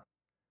 Uh,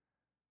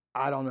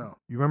 I don't know.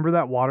 you remember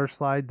that water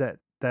slide that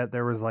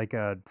there was like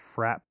a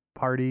frat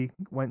party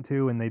went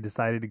to and they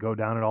decided to go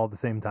down it all at the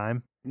same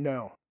time?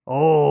 No.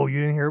 Oh,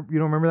 you don't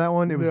remember that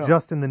one? It was No.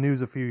 just in the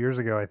news a few years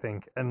ago, I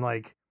think. And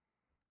like it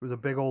was a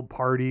big old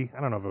party. I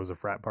don't know if it was a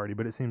frat party,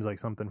 but it seems like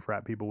something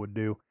frat people would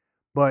do.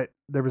 But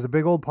there was a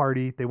big old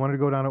party. They wanted to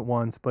go down at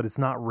once, but it's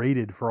not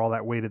rated for all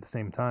that weight at the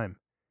same time.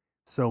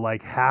 So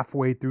like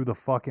halfway through the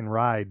fucking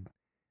ride,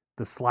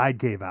 the slide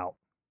gave out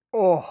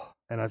Oh.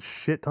 and a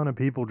shit ton of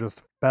people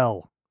just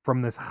fell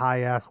from this high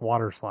ass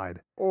water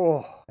slide.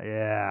 Oh.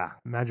 Yeah.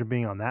 Imagine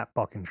being on that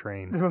fucking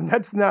train.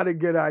 That's not a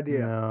good idea.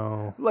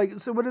 No. Like,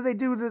 so what did they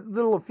do to the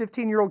little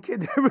 15-year-old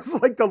kid that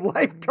was like the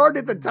lifeguard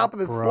at the top of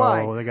the Bro,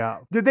 slide? they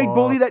got Did they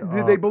bully that? fucked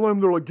Did they up. bully him?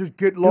 They're like, just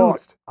get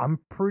lost. I'm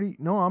pretty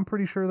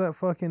sure that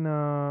fucking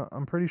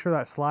I'm pretty sure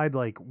that slide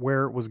like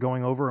where it was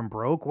going over and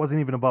broke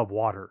wasn't even above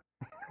water.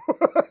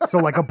 So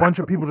like a bunch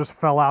of people just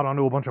fell out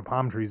onto a bunch of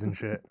palm trees and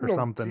shit or Oh,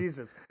 something.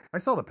 Jesus. I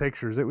saw the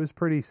pictures. It was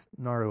pretty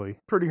gnarly.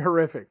 Pretty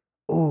horrific.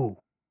 Oh,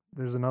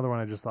 there's another one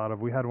I just thought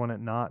of. We had one at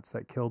Knott's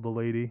that killed the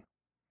lady.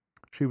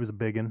 She was a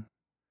biggin.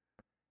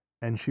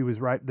 And she was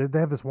right. They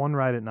have this one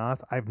ride at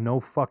Knott's. I have no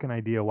fucking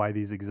idea why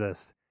these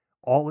exist.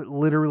 All it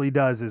literally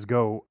does is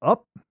go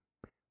up,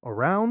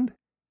 around,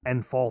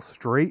 and fall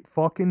straight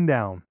fucking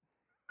down.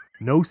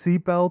 No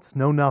seatbelts,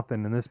 no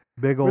nothing. And this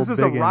big old Was this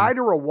a biggin- ride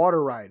or a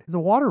water ride? It's a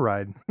water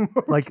ride.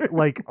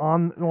 Like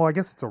on, well, I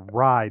guess it's a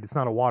ride. It's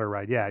not a water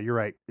ride. Yeah, you're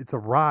right. It's a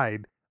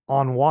ride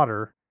on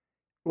water.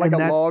 Like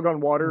And a that- log on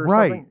water or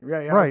right, something?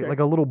 Yeah, right. okay. Like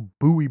a little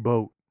buoy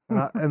boat.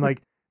 And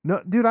like,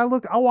 no, dude, I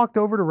walked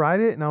over to ride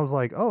it and I was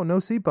like, oh, no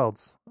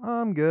seatbelts.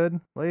 I'm good.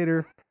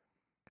 Later.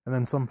 And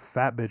then some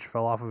fat bitch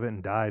fell off of it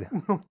and died.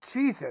 Oh,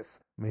 Jesus.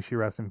 May she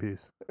rest in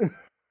peace.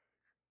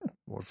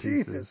 More Jesus.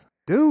 pieces.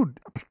 Dude,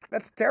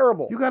 That's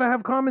terrible. you gotta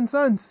have common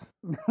sense.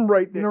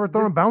 right You there. never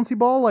thrown a bouncy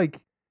ball? Like,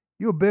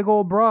 you a big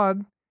old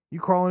broad. You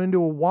crawling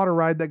into a water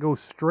ride that goes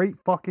straight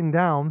fucking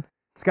down.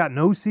 It's got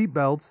no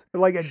seatbelts.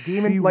 Like a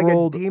She demon,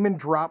 rolled- a demon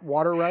drop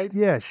water ride?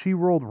 Yeah, she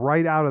rolled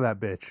right out of that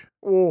bitch.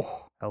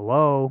 Oh,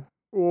 Hello.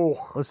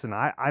 oh. Listen,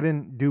 I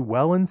didn't do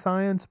well in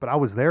science, but I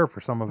was there for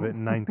some of it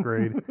in ninth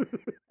grade.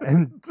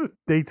 And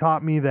they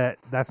taught me that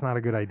that's not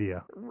a good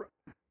idea.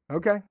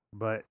 Okay.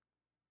 But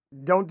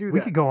Don't do we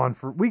that could go on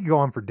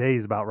for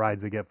days about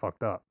rides that get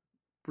fucked up.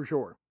 for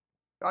sure.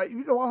 Well,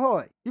 hold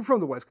on. You're from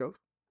the West Coast.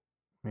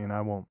 I mean,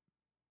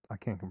 I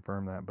can't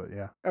confirm that, but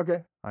yeah,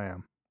 Okay. I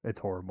am. It's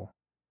horrible.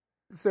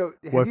 So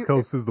have West you-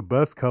 Coast is the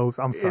best coast.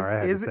 I'm Is- sorry, I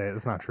had to is it- say it.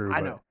 It's not true.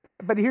 I but know.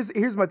 But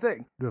here's my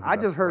thing. we have the I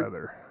best just heard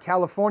weather.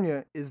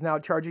 California is now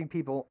charging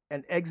people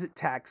an exit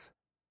tax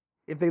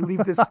if they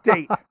leave the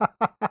state.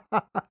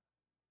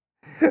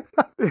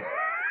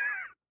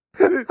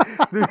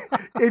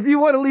 If you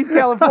want to leave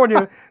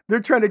California, they're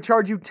trying to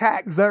charge you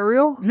tax. Is that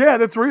real? Yeah,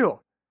 that's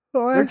real.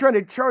 Oh, They're trying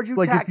to charge you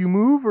like tax. if you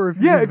move or if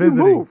yeah, you're if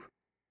visiting? you move.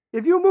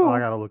 If you move, Oh, I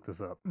gotta look this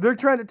up. they're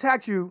trying to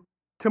tax you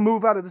to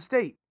move out of the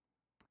state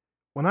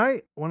When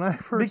I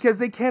first because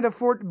they can't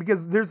afford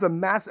because there's a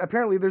mass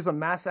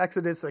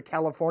exodus of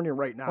California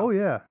right now. oh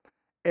yeah,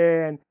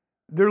 And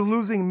they're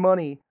losing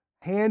money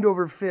hand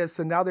over fist,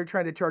 so now they're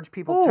trying to charge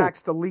people Oh.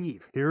 tax to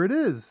leave. here it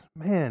is,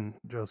 man,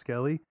 Joe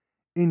Skelly.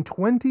 In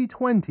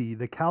 2020,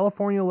 the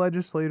California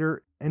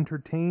legislature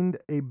entertained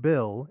a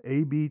bill,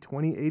 AB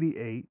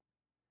 2088,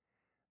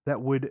 that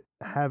would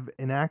have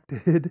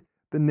enacted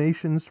the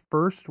nation's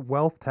first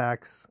wealth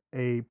tax,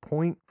 a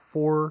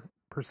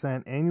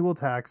 0.4% annual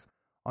tax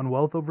on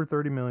wealth over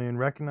 30 million,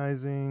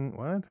 recognizing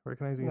No, its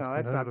that's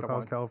potential not to the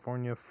cause one.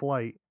 California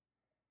flight.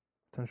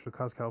 Potential to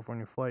cause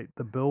California flight.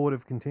 The bill would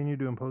have continued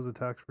to impose a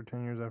tax for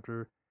 10 years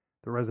after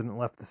the resident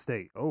left the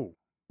state. Oh,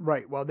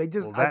 Right. Well, I Well, think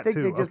that they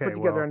too. just Okay, put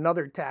together well.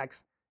 another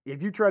tax.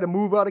 If you try to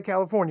move out of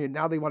California,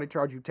 now they want to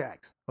charge you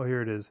tax. Oh,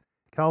 here it is.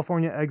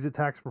 California Exit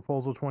Tax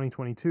Proposal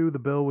 2022. The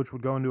bill, which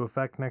would go into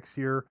effect next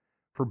year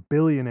for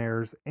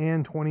billionaires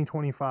and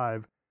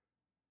 2025,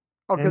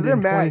 Oh, and because they're in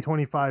mad.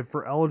 2025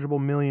 for eligible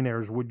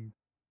millionaires would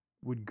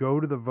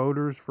go to the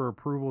voters for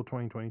approval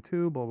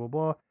 2022, blah, blah,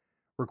 blah.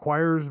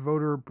 Requires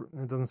voter...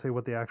 It doesn't say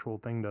what the actual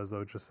thing does,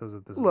 though. It just says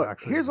that this Look,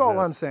 actually here's all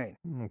I'm exists. saying.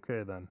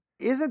 Okay, then.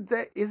 Isn't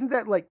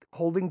that like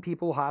holding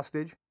people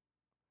hostage?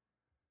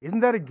 Isn't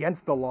that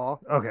against the law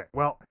Okay,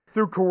 well,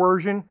 through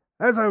coercion?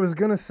 as I was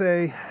going to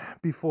say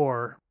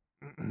before,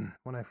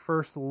 when I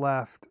first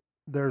left,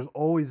 there's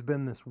always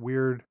been this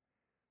weird...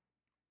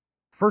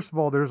 First of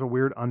all, there's a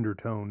weird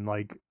undertone.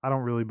 Like, I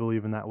don't really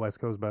believe in that West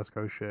Coast, Best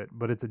Coast shit,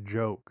 but it's a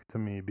joke to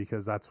me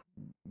because that's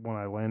when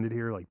I landed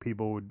here. Like,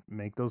 people would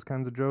make those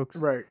kinds of jokes.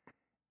 Right.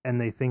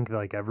 And they think,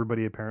 like,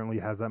 everybody apparently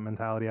has that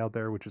mentality out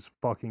there, which is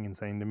fucking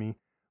insane to me.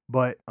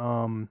 But,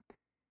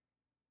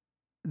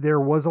 there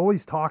was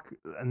always talk,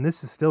 and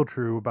this is still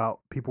true, about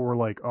people were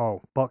like,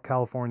 oh, fuck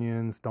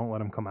Californians, don't let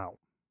them come out.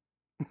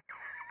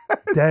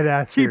 Dead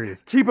ass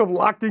serious. Keep them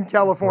locked in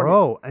California.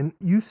 Bro, and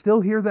you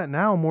still hear that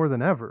now more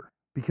than ever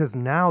because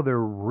now they're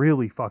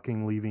really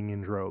fucking leaving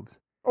in droves.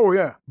 Oh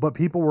yeah. But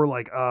people were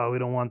like, oh, we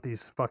don't want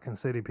these fucking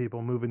city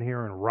people moving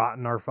here and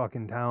rotting our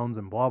fucking towns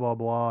and blah, blah,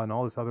 blah, and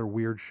all this other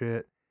weird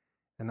shit.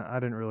 And I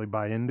didn't really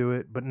buy into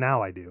it, but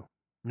now I do.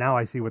 Now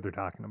I see what they're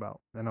talking about.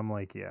 And I'm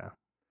like, yeah,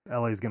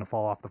 LA's going to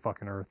fall off the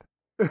fucking earth.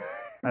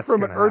 That's From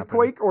an gonna happen.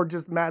 earthquake or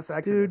just mass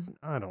exodus? Dude,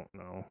 I don't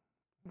know.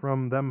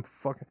 From them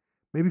fucking,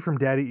 maybe from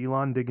Daddy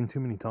Elon digging too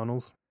many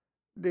tunnels.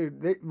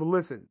 Dude, well,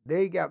 listen,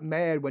 they got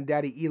mad when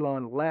Daddy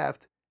Elon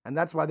left, and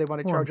that's why they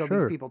want to Oh, I'm charge all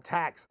sure. these people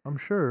tax I'm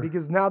sure.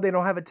 because now they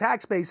don't have a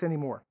tax base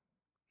anymore.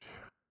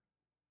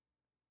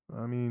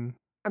 I mean,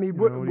 I mean, You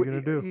know, what are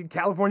you gonna do?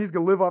 California's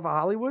gonna live off of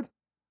Hollywood?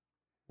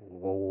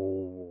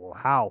 whoa,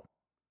 how?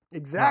 Exactly.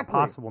 It's not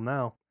possible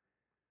now.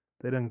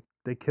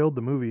 They killed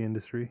the movie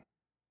industry.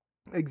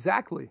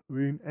 Exactly. I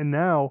mean, and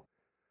now,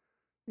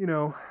 you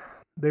know,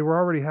 they were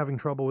already having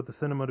trouble with the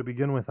cinema to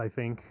begin with, I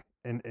think,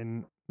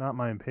 and not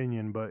my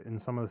opinion, but in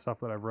some of the stuff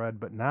that I've read.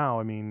 But now,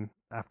 I mean,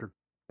 after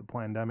the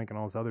pandemic and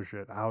all this other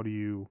shit, how do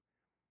you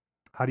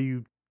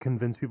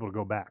convince people to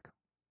go back?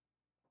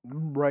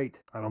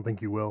 Right. I don't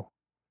think you will.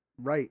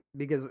 Right.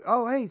 Because,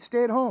 oh, hey,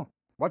 stay at home.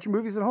 Watch your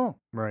movies at home.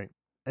 Right.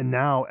 And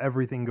now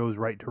everything goes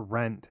right to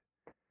rent.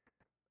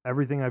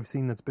 Everything I've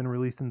seen that's been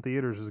released in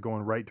theaters is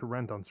going right to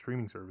rent on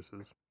streaming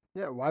services.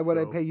 Yeah, why would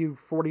I So- pay you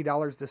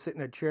 $40 to sit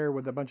in a chair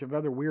with a bunch of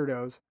other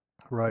weirdos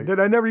Right. that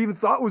I never even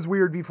thought was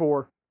weird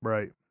before?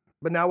 Right.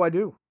 But now I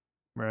do.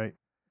 Right.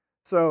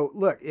 So,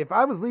 look, if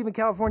I was leaving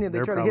California and they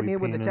They're try to hit probably me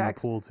with peeing the in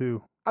tax, the pool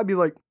too. I'd be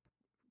like,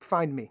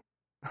 find me.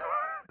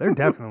 They're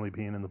definitely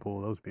peeing in the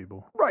pool, those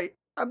people. Right.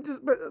 I'm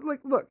just, but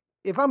like, look,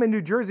 if I'm in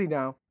New Jersey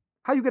now,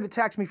 how you going to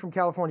tax me from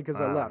California because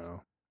I don't left?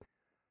 know.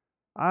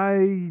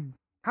 I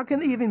How can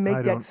they even make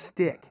I that don't-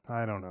 stick?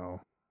 I don't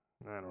know.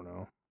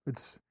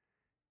 It's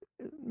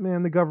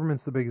man, the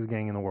government's the biggest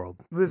gang in the world.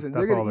 Listen,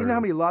 That's they're gonna, all you there know how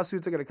many is.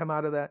 lawsuits are going to come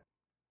out of that?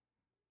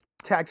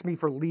 Tax me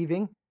for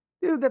leaving?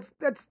 Dude, that's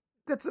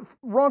a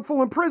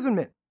wrongful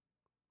imprisonment.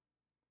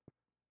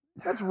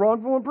 That's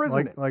wrongful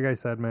imprisonment. Like I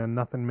said, man,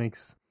 nothing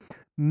makes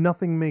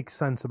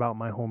sense about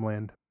my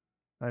homeland.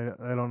 I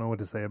don't know what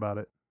to say about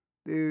it.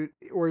 Dude,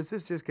 or is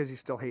this just because you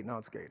still hating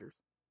on skaters?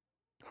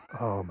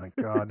 Oh my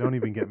god, don't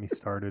even get me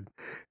started.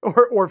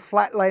 Or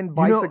flatland You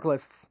know-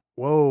 bicyclists?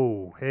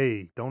 Whoa,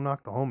 hey, don't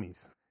knock the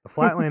homies. The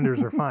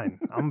Flatlanders are fine.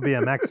 I'm a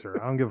BMXer.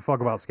 I don't give a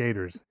fuck about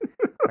skaters.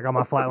 I got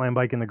my Flatland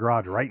bike in the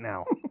garage right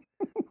now.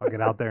 I'll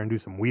get out there and do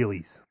some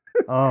wheelies.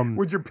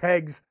 With your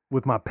pegs,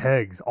 With my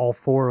pegs, all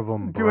 4 of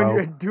them,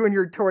 bro. doing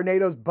your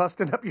tornadoes,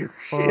 busting up your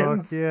Fuck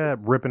shins. yeah,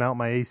 ripping out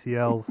my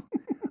ACLs.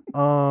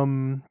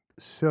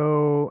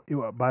 So,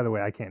 by the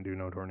way, I can't do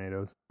no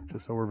tornadoes,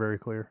 just so we're very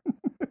clear.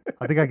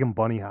 I think I can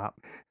bunny hop.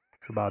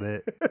 That's about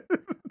it.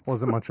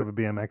 Wasn't much of a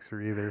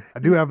BMXer either. I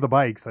do have the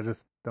bikes. I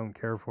just don't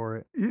care for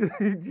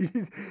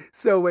it.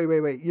 So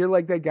wait. You're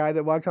like that guy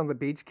that walks on the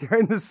beach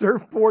carrying the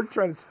surfboard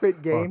trying to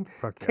spit game.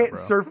 Fuck yeah, Can't bro.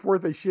 surf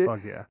worth a shit.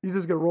 Fuck yeah. You're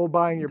just gonna roll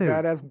by in your Dude,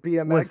 badass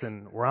BMX.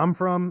 Listen, where I'm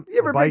from, You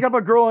ever a bike, pick up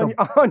a girl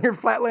on your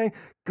flat lane?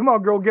 Come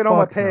on, girl, get on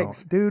my fuck no.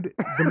 pegs. Dude.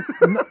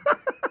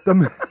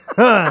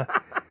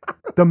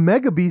 The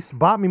Mega Beast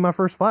bought me my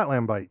first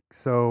Flatland bike,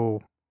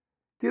 so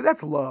Dude,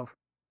 that's love.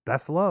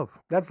 that's love.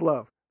 That's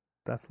love.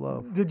 That's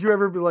love. Did you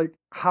ever be like,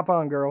 hop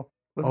on, girl?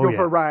 Let's Oh, go yeah.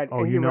 for a ride.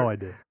 Oh, And you know were I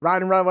did.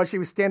 riding around while she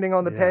was standing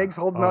on the Yeah. pegs,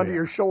 holding Oh, onto yeah.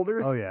 your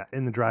shoulders. Oh yeah,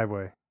 in the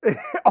driveway.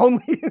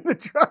 Only in the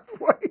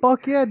driveway.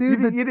 Fuck yeah, You,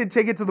 dude. you didn't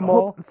take it to the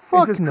mall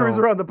fuck and just no. cruise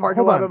around the parking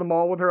Hold lot on. of the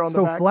mall with her on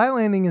So the back. flat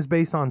landing is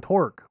based on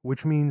torque,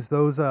 which means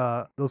those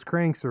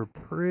cranks are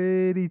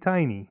pretty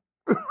tiny.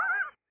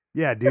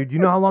 Yeah, dude. You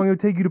know how long it would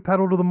take you to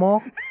pedal to the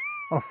mall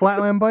on a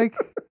flatland bike?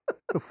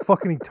 A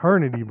fucking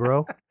eternity,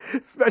 bro.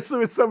 Especially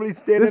with somebody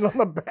standing This- on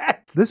the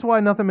back. This is why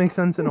nothing makes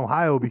sense in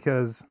Ohio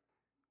because,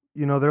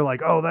 you know, they're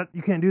like, oh, that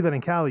you can't do that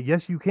in Cali.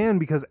 Yes, you can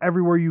because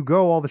everywhere you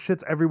go, all the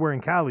shit's everywhere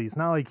in Cali. It's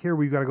not like here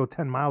where you got to go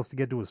 10 miles to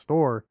get to a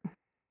store.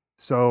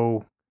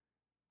 So,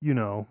 you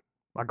know,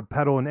 I could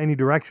pedal in any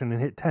direction and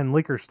hit 10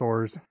 liquor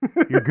stores.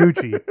 You're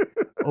Gucci.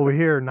 Over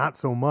here, not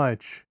so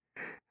much.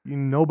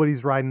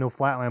 Nobody's riding no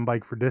flatland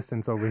bike for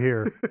distance over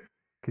here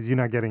because you're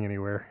not getting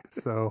anywhere.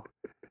 So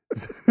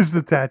just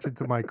attach it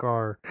to my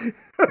car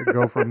and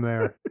go from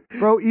there.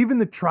 Bro, even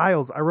the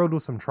trials, I rode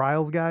with some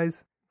trials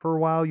guys for a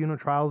while. You know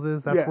what trials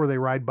is? That's Yeah. where they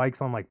ride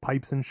bikes on like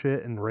pipes and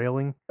shit and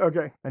railing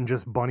Okay. and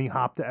just bunny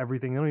hop to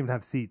everything. They don't even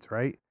have seats,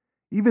 right?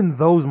 Even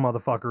those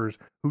motherfuckers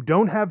who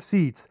don't have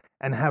seats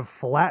and have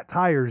flat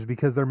tires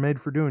because they're made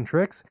for doing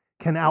tricks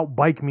can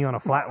outbike me on a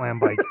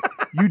flatland bike.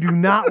 You do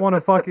not want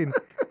to fucking...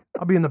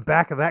 I'll be in the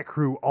back of that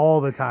crew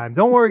all the time.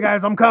 Don't worry,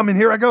 guys. I'm coming.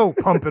 Here I go.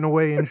 Pumping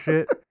away and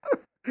shit.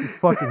 Your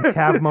fucking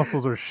calf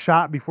muscles are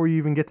shot before you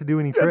even get to do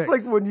any tricks.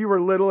 That's like when you were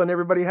little and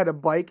everybody had a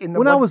bike in the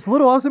When I was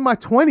little, I was in my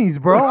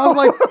 20s, bro. I was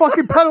like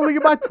fucking pedaling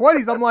in my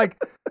 20s. I'm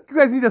like, you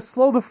guys need to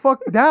slow the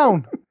fuck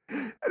down.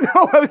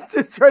 No, I was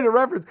just trying to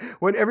reference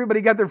when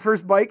everybody got their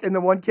first bike and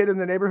the one kid in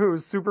the neighborhood who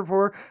was super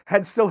poor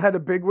still had a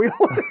big wheel.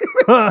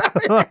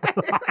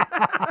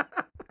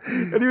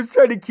 And he was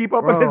trying to keep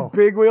up on his Bro.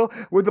 big wheel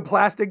with the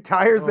plastic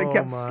tires that Oh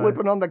kept my.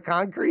 slipping on the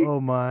concrete.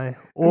 Oh my.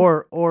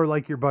 Or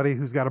like your buddy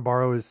who's got to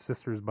borrow his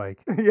sister's bike.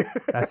 Yeah.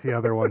 That's the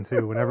other one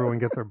too. When everyone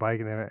gets their bike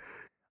and then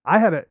I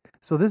had it.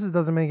 So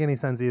doesn't make any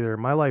sense either.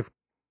 My life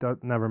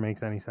never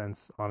makes any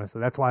sense,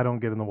 honestly. That's why I don't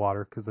get in the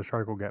water because the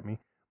shark will get me.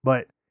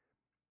 But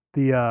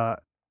I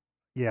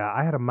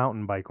had a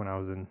mountain bike when I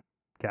was in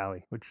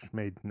Cali, which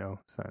made no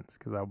sense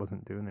because I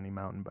wasn't doing any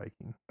mountain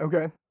biking.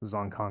 Okay. It was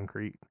on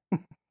concrete.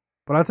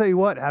 But I'll tell you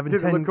what, having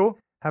Did it look cool?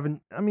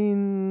 I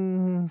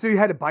mean, So you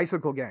had a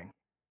bicycle gang.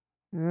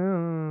 I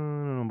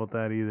don't know about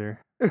that either.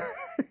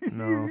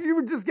 No. You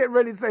were just getting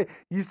ready to say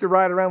you used to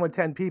ride around with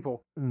 10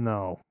 people.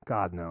 No,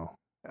 God, no.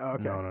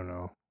 Okay.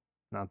 No.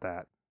 Not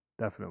that.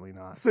 Definitely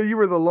not. So you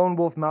were the lone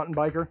wolf mountain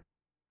biker?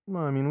 No,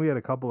 I mean, we had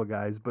a couple of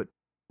guys, but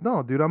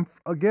no, dude,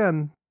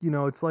 again, you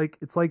know, it's like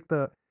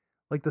the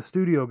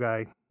studio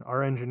guy,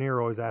 our engineer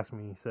always asked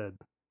me, he said,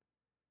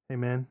 hey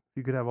man, if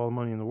you could have all the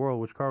money in the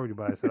world, which car would you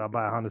buy? I said, I'll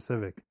buy a Honda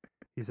Civic.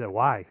 He said,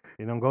 why?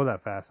 You don't go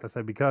that fast. I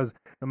said, because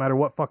no matter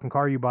what fucking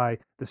car you buy,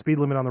 the speed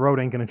limit on the road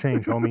ain't going to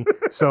change, homie.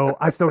 So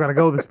I still got to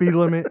go the speed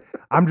limit.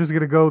 I'm just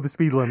going to go the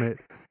speed limit.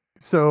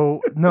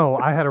 So no,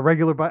 I had a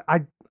regular bike.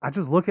 I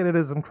just look at it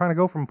as I'm trying to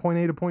go from point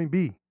A to point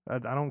B. I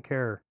don't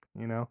care,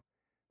 you know.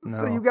 No.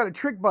 So you got a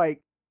trick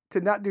bike to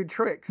not do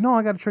tricks. No,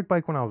 I got a trick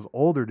bike when I was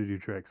older to do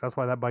tricks. That's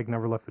why that bike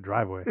never left the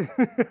driveway.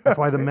 That's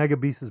why the Mega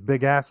Beast's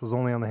big ass was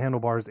only on the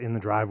handlebars in the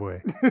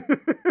driveway.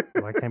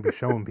 Well, I can't be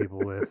showing people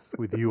this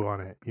with you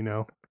on it, you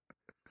know?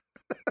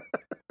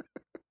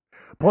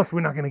 Plus,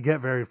 we're not going to get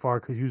very far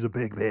because you're a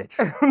big bitch.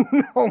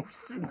 No,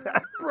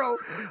 bro.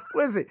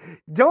 Listen,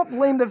 don't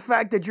blame the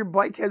fact that your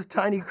bike has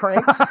tiny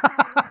cranks.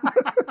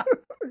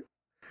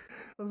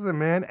 Listen,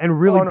 man. And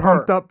really On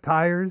pumped her. up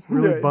tires.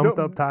 Really Yeah, bumped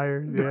don't- up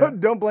tires. Yeah.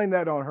 Don't blame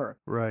that on her.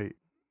 Right.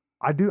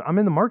 I do. I'm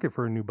in the market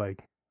for a new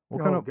bike.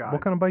 What kind Oh, of God.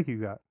 What kind of bike you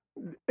got?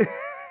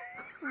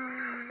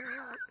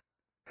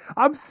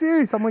 I'm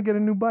serious. I'm gonna get a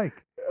new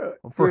bike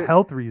for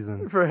health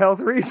reasons. For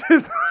health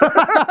reasons.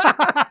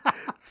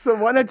 So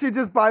why don't you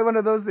just buy one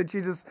of those why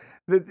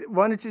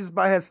don't you just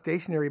buy a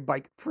stationary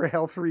bike for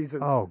health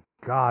reasons? Oh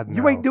God, no.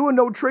 You ain't doing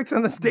no tricks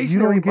on the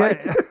stationary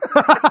bike.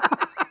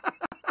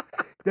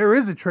 There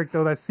is a trick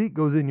though. That seat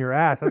goes in your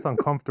ass. That's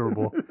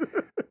uncomfortable.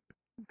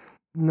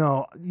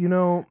 No, you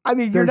know. I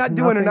mean, you're there's not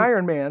doing an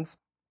nothing- Ironman's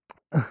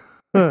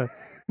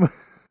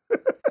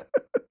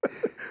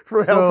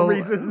for health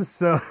reasons.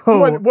 So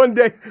One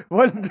day,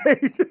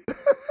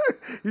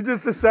 you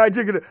just decide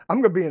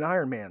I'm gonna be an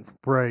Ironman's.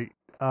 right.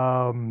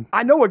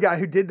 I know a guy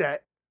who did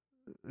that.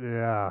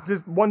 Yeah.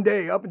 Just one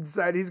day up and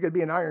decided he's gonna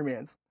be an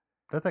Ironman's.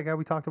 That guy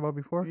we talked about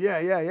before?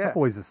 Yeah. That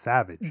boy's a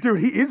savage. Dude,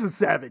 he is a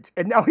savage.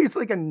 And now he's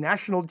like a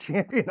national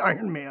champion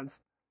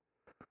Ironman's.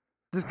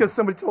 Just because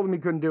somebody told him he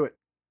couldn't do it.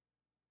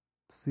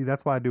 See,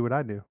 that's why I do what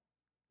I do.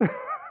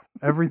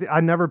 Everything. I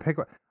never pick.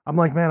 I'm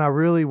like, man, I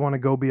really want to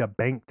go be a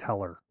bank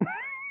teller.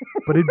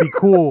 But it'd be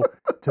cool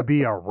to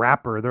be a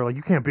rapper. They're like,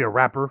 you can't be a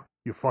rapper,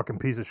 you fucking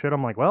piece of shit.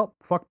 I'm like, well,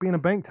 fuck being a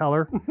bank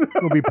teller.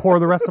 I'll be poor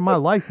the rest of my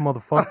life,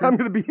 motherfucker. I'm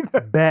gonna be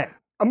Bet.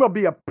 I'm gonna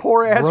be a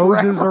poor ass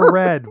Roses rapper. are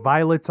red,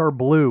 violets are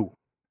blue.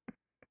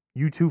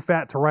 You too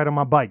fat to ride on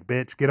my bike,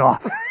 bitch. Get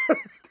off.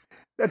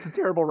 That's a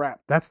terrible rap.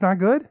 That's not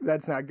good.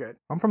 That's not good.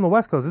 I'm from the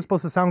West Coast. It's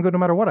supposed to sound good no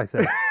matter what I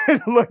say.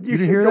 Look, you Did you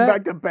should hear go that?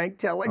 back to bank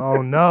telling.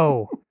 Oh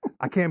no,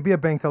 I can't be a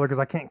bank teller because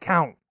I can't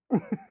count.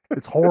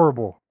 It's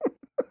horrible.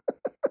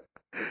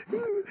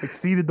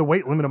 Exceeded the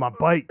weight limit of my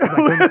bike because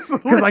I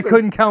Listen.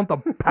 couldn't count the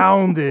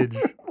poundage.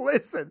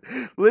 Listen.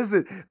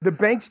 The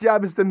bank's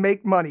job is to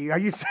make money. Are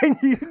you saying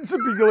you should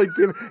be like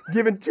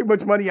giving too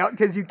much money out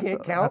because you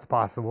can't count? That's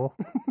possible.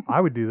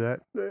 I would do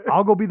that.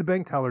 I'll go be the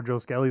bank teller, Joe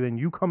Skelly. Then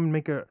you come and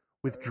make a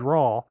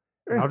withdrawal,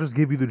 and I'll just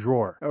give you the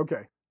drawer.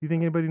 Okay. You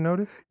think anybody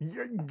notice?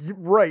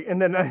 Right.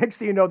 And then the next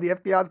thing you know, the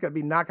FBI's going to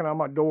be knocking on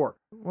my door.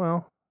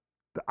 Well,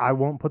 I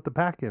won't put the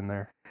pack in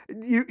there.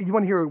 You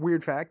want to hear a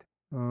weird fact?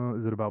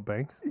 Is it about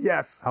banks?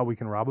 Yes. How we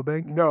can rob a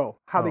bank? No.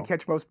 How they Oh.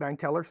 catch most bank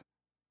tellers?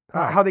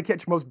 How? How they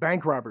catch most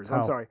bank robbers. I'm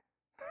How? sorry.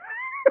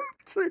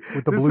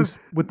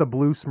 With the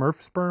blue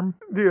Smurf sperm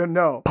Dude,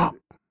 no. Pop.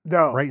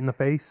 No. right in the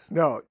face.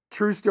 No.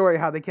 True story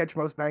how they catch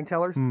most bank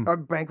tellers Hmm. or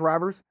bank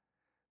robbers.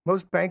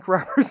 Most bank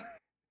robbers,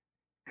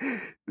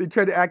 they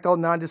try to act all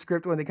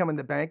nondescript when they come in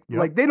the bank. Yep.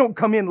 Like they don't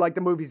come in like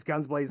the movies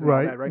Guns Blazing and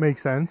all that, right?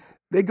 Makes sense.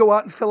 They go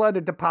out and fill out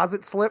a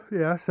deposit slip.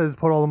 Yeah, says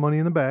put all the money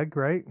in the bag,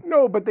 right?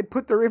 No, but they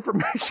put their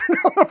information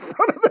on the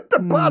front of the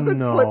deposit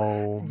slip.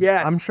 No.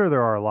 Yes. I'm sure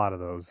there are a lot of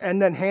those.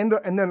 And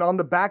then on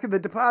the back of the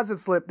deposit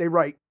slip they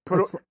write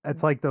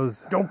It's like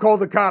those. don't call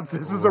the cops.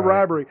 This is a Right.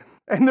 robbery.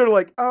 And they're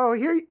like, "Oh,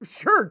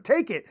 sure,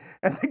 take it."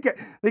 And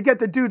they get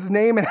the dude's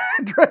name and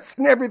address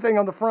and everything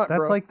on the front. That's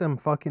bro. like them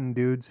fucking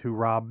dudes who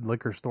rob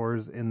liquor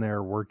stores in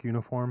their work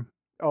uniform.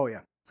 oh yeah,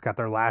 It's got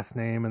their last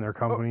name and their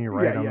company Oh,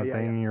 right yeah, on yeah, the yeah,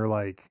 thing, yeah. and you're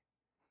like,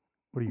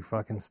 "What are you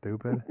fucking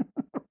stupid?"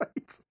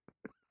 right.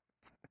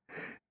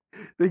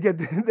 They get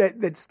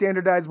that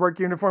standardized work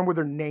uniform with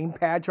their name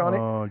patch on it.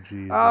 Oh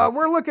Jesus!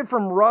 We're looking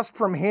from Rust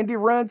from Handy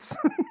Rents.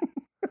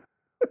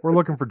 We're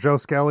looking for Joe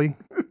Skelly,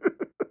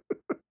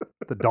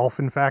 the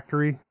Dolphin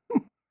Factory.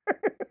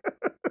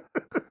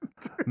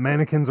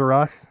 Mannequins are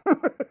us.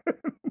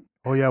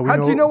 Oh yeah, we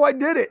How'd you know I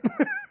did it?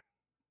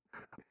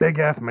 big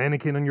ass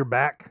mannequin on your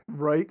back.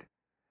 Right.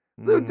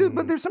 Dude,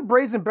 but there's some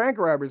brazen bank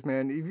robbers,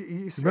 man.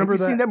 Remember have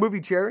you seen that- that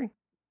movie Cherry?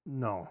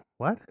 No,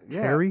 what?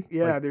 Yeah. Cherry?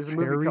 Yeah, Like there's a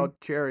Cherry? movie called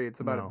Cherry. It's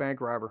about No. a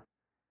bank robber.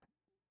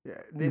 Yeah,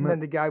 You and me- then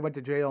the guy went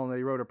to jail and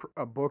they wrote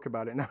a book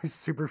about it. Now he's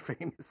super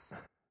famous.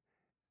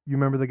 You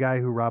remember the guy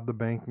who robbed the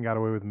bank and got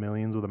away with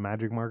millions with a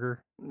magic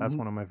marker? That's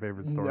one of my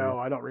favorite stories. No,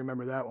 I don't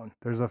remember that one.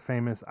 There's a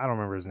famous, I don't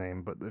remember his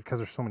name, but because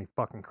there's so many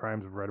fucking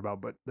crimes I've read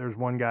about, but there's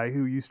one guy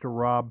who used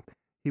to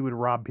he would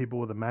rob people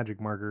with a magic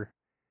marker,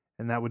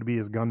 and that would be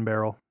his gun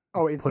barrel.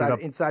 Oh, up-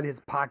 inside his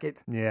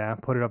pocket. Yeah,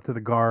 put it up to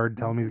the guard,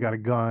 tell him he's got a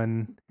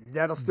gun.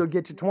 That'll still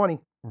get you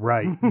 20.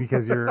 Right,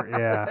 because you're,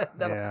 yeah,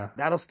 That'll, yeah.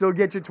 that'll still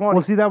get you 20.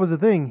 Well, see, that was the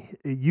thing.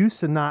 It used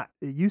to not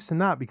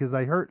because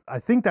I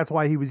think that's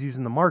why he was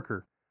using the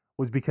marker,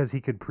 was because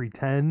he could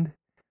pretend,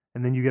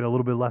 and then you get a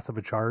little bit less of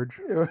a charge.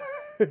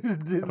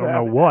 I don't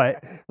know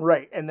what.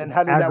 Right. And then It's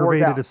how did that work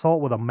aggravated out?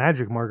 assault with a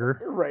magic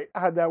marker. Right.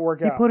 How'd that work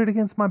He out? put it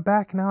against my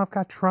back. Now I've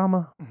got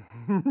trauma.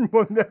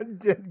 Well, that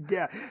did-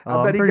 yeah.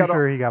 I'm pretty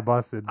sure he got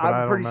busted. But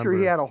I'm pretty sure he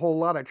remember. had a whole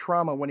lot of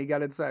trauma when he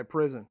got inside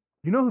prison.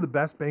 You know who the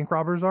best bank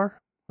robbers are?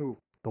 Who?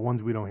 The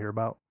ones we don't hear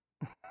about.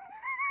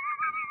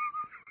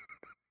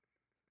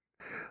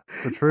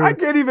 It's the truth. I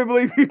can't even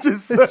believe you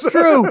just said It's that.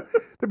 true.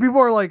 The people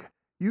are like,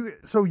 you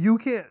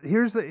can't.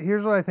 Here's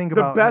what I think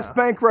The about best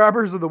bank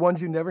robbers are the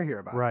ones you never hear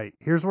about. Right.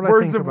 Here's what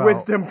Words I think of about.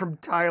 wisdom from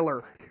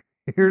Tyler.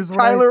 Here's what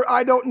Tyler,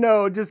 I don't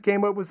know, just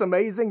came up with some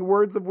amazing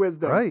words of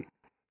wisdom. Right.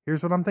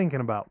 Here's what I'm thinking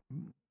about.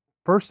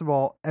 First of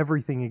all,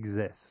 everything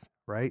exists,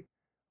 right?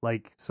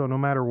 Like, so no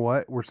matter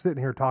what, we're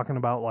sitting here talking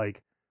about, like,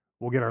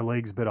 we'll get our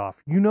legs bit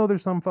off. You know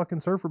there's some fucking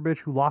surfer bitch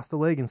who lost a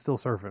leg and still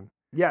surfing.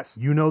 Yes.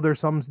 You know there's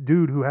some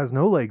dude who has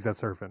no legs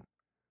that's surfing.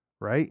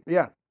 Right?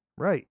 Yeah.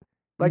 Right.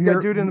 Like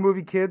that dude in the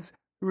movie Kids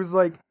who was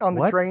like on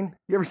the What? train.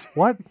 You ever see,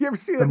 What? you ever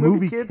see The that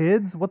movie Kids?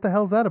 Kids? What the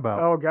hell's that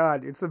about? Oh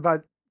God, it's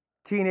about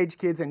teenage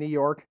kids in New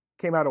York.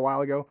 Came out a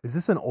while ago. Is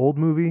this an old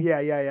movie? Yeah.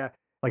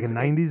 Like It's- a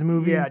 90s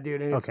movie? Yeah,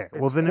 dude. and Okay. it's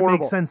Well, then it horrible.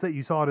 makes sense that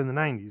you saw it in the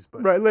 90s.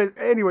 But Right.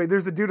 Anyway,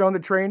 there's a dude on the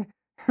train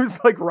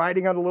who's like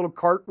riding on a little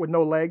cart with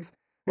no legs.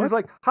 He's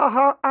like, ha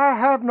ha, I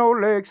have no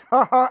legs.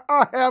 Ha ha,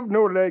 I have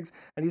no legs.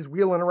 And he's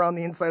wheeling around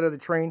the inside of the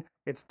train.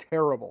 It's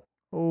terrible.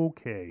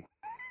 okay.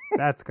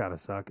 That's gotta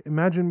suck.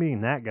 Imagine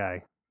being that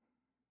guy.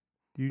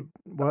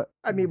 What?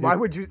 I mean, Dude, why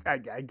would you? I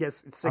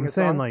guess sing I'm a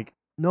saying, song. like,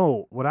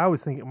 no, what I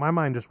was thinking, my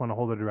mind just went a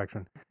whole other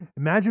direction.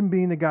 Imagine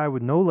being the guy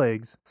with no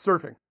legs.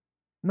 Surfing.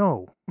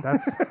 No,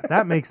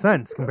 that makes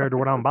sense compared to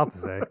what I'm about to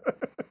say.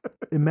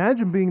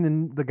 Imagine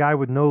being the guy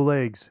with no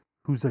legs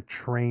who's a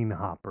train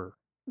hopper.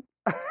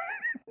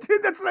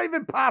 Dude, that's not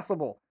even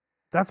possible.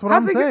 That's what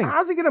I'm saying.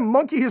 How's he gonna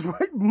monkey his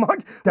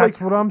monkey? That's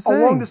what I'm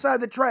saying. Along the side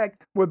of the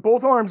track with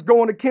both arms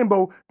going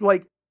akimbo.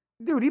 Like,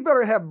 dude, he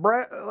better have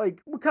like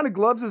what kind of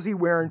gloves is he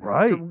wearing?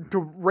 Right. To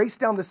race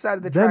down the side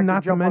of the track. Then,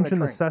 not to jump mention on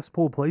the the train.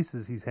 cesspool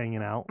places he's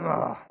hanging out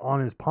Ugh. on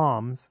his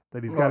palms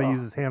that he's got to Ugh.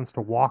 use his hands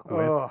to walk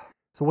with. Ugh.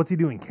 So what's he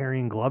doing?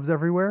 Carrying gloves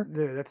everywhere?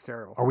 Dude, that's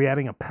terrible. Are we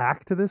adding a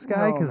pack to this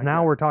guy? Oh Because my now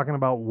God. we're talking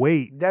about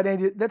weight.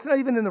 That's not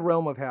even in the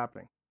realm of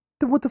happening.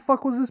 Then what the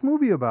fuck was this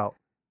movie about?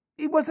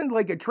 It wasn't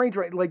like a train,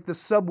 like the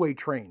subway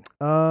train.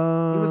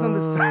 Was on the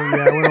side.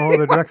 Yeah, I went a whole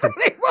other direction.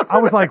 He wasn't I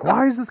was like,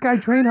 why is this guy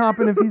train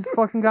hopping if he's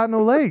fucking got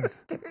no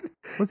legs?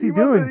 What's he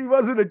doing? He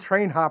wasn't a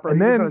train hopper. And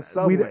he then, was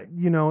on a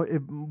subway.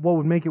 what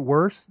would make it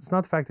worse, it's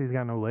not the fact that he's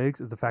got no legs,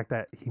 it's the fact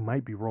that he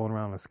might be rolling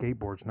around on a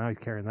skateboard. So now he's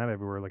carrying that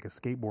everywhere like a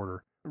skateboarder.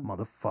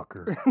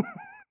 Motherfucker.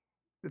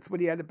 That's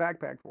what he had to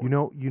backpack for. You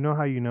know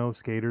how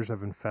skaters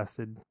have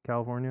infested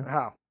California?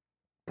 How?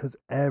 Because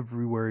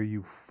everywhere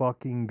you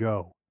fucking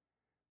go,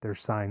 there's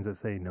signs that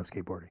say no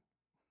skateboarding.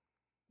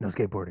 No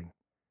skateboarding.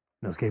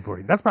 No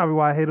skateboarding. That's probably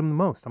why I hate them the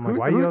most. I'm like,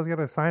 why you guys got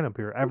a sign up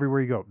here everywhere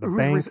you go? The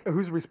bank,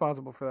 Who's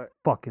responsible for that?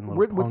 fucking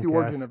little what's the punk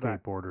origin ass of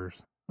that?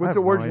 skateboarders. What's I the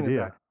have origin no of idea.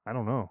 that? I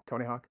don't know.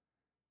 Tony Hawk.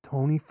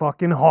 Tony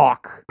fucking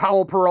Hawk.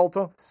 Powell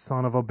Peralta.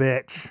 Son of a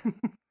bitch.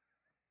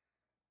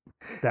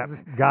 That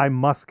guy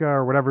Muska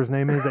or whatever his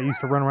name is that used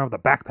to run around with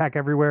a backpack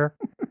everywhere.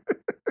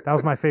 That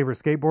was my favorite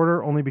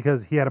skateboarder only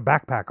because he had a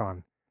backpack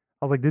on.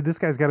 I was like, dude, this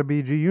guy's got to be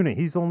a G unit.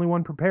 He's the only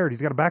one prepared.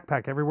 He's got a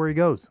backpack everywhere he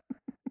goes.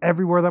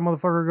 Everywhere that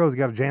motherfucker goes, he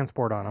got a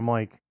Jansport on. I'm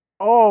like,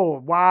 Oh,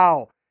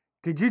 wow.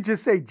 Did you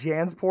just say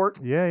Jansport?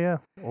 yeah.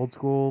 Old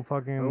school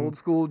fucking. Old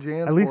school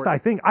Jansport. At least I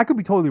think. I could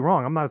be totally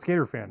wrong. I'm not a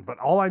skater fan. But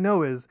all I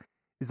know is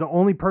the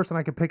only person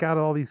I could pick out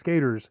of all these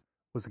skaters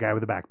was the guy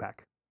with the backpack.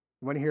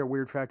 You want to hear a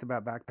weird fact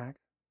about backpacks?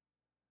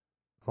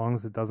 As long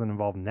as it doesn't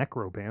involve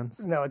necro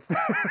pants. No, it's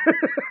not.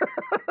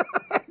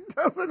 It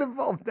doesn't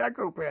involve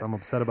deco pants. I'm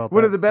upset about that.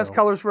 What are the best still.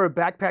 colors for a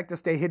backpack to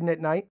stay hidden at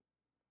night?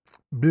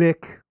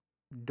 Blick.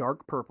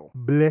 Dark purple.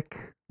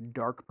 Blick.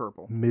 Dark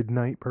purple.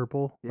 Midnight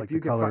purple. If Like you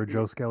the could color of fi-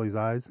 Joe Skelly's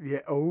eyes. Yeah.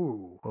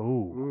 Oh. Oh.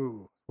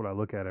 Ooh. What I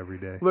look at every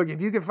day. Look,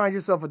 if you can find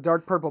yourself a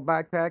dark purple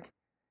backpack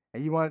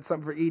and you want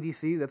something for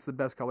EDC, that's the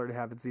best color to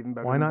have. It's even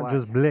better Why than not black.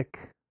 just blick?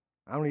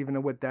 I don't even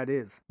know what that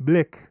is.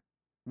 Blick.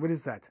 What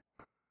is that?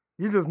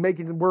 You're just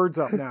making words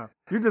up now.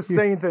 You're just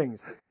saying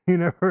things. You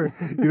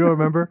don't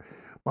remember?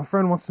 My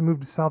friend wants to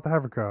move to South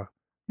Africa.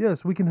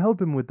 Yes, we can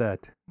help him with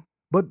that.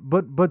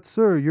 But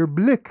sir, you're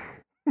blick.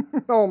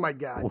 Oh my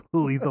God.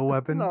 Lethal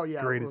Weapon. Oh,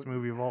 yeah. Greatest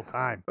movie of all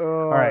time.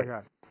 Oh right. my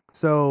God.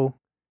 So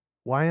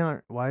why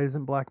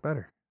isn't black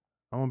better?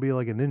 I want to be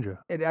like a ninja.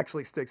 It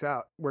actually sticks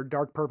out where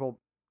dark purple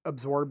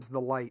absorbs the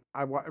light.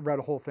 I read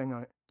a whole thing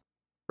on it.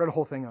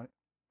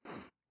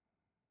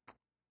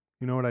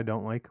 You know what I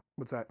don't like?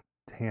 What's that?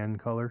 Tan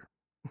color.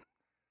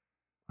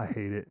 I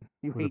hate it.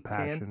 You with hate a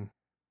passion.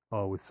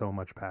 Oh, with so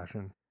much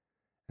passion.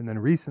 And then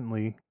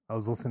recently, I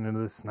was listening to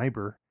this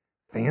sniper,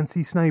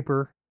 fancy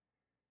sniper.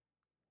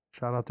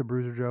 Shout out to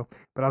Bruiser Joe.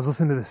 But I was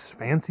listening to this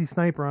fancy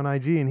sniper on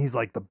IG, and he's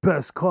like, the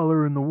best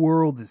color in the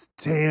world is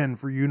tan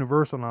for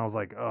Universal. And I was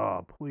like,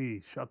 oh,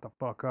 please shut the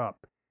fuck up.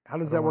 How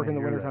does I that don't work in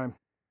wanna the hear that. wintertime?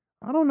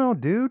 I don't know,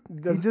 dude.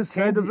 Does, he just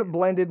tan said doesn't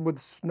blend in with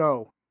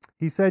snow.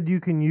 he said you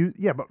can use,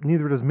 yeah, but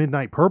neither does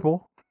Midnight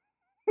Purple.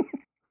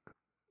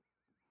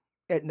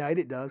 At night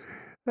it does.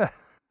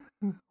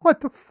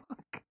 What the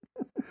fuck?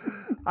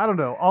 I don't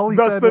know. All he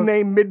Thus said the was,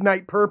 name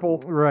Midnight Purple.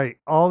 right.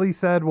 All he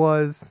said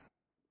was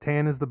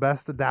tan is the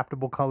best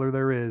adaptable color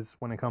there is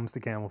when it comes to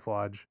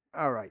camouflage.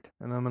 All right.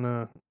 And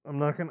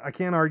I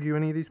can't argue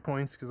any of these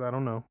points because I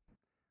don't know.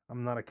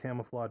 I'm not a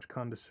camouflage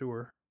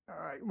connoisseur. All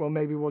right. Well,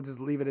 maybe we'll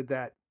just leave it at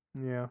that.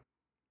 Yeah.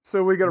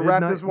 So we're going to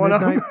wrap this one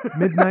up.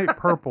 Midnight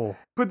Purple.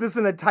 Put this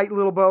in a tight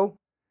little bow.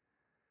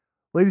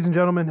 Ladies and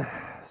gentlemen,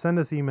 send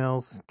us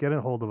emails, get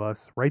a hold of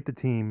us, write the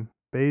team,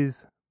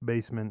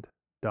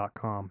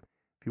 baysbasement.com.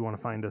 If you want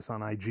to find us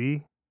on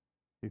IG,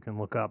 you can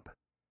look up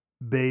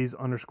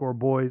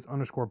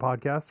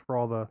Bays_boys_podcast for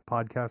all the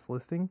podcast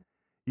listing.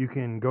 You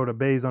can go to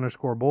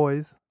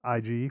Bays_boys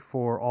IG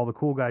for all the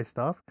cool guy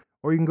stuff,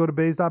 or you can go to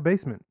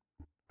Bays.basement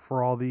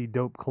for all the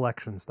dope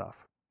collection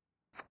stuff.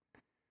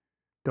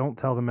 Don't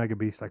tell the Mega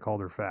Beast I called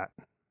her fat.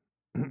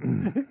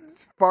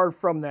 Far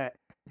from that.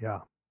 Yeah.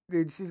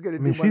 Dude, she's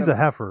going to she's a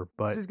heifer,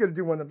 but she's going to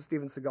do one of them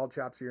Steven Seagal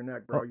chops to your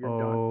neck, bro. You're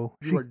done.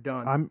 You are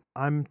done.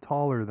 I'm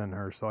taller than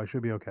her, so I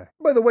should be okay.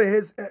 By the way,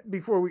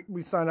 before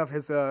we sign off,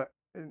 have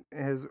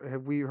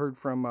we heard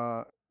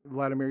from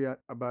Vladimir yet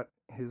about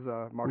his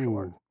martial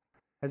art?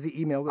 Has he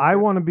emailed us? I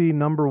want to be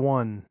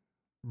 #1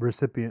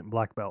 recipient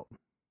black belt.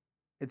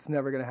 It's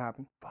never going to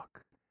happen.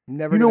 Fuck.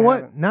 Never. You know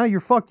what? Happen. Now you're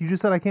fucked. You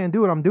just said I can't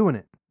do it. I'm doing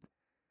it.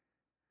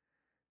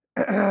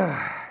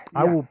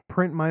 I will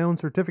print my own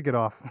certificate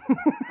off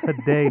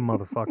today,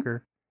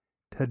 motherfucker.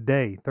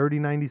 Today.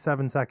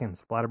 30.97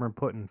 seconds. Vladimir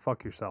Putin,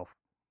 fuck yourself.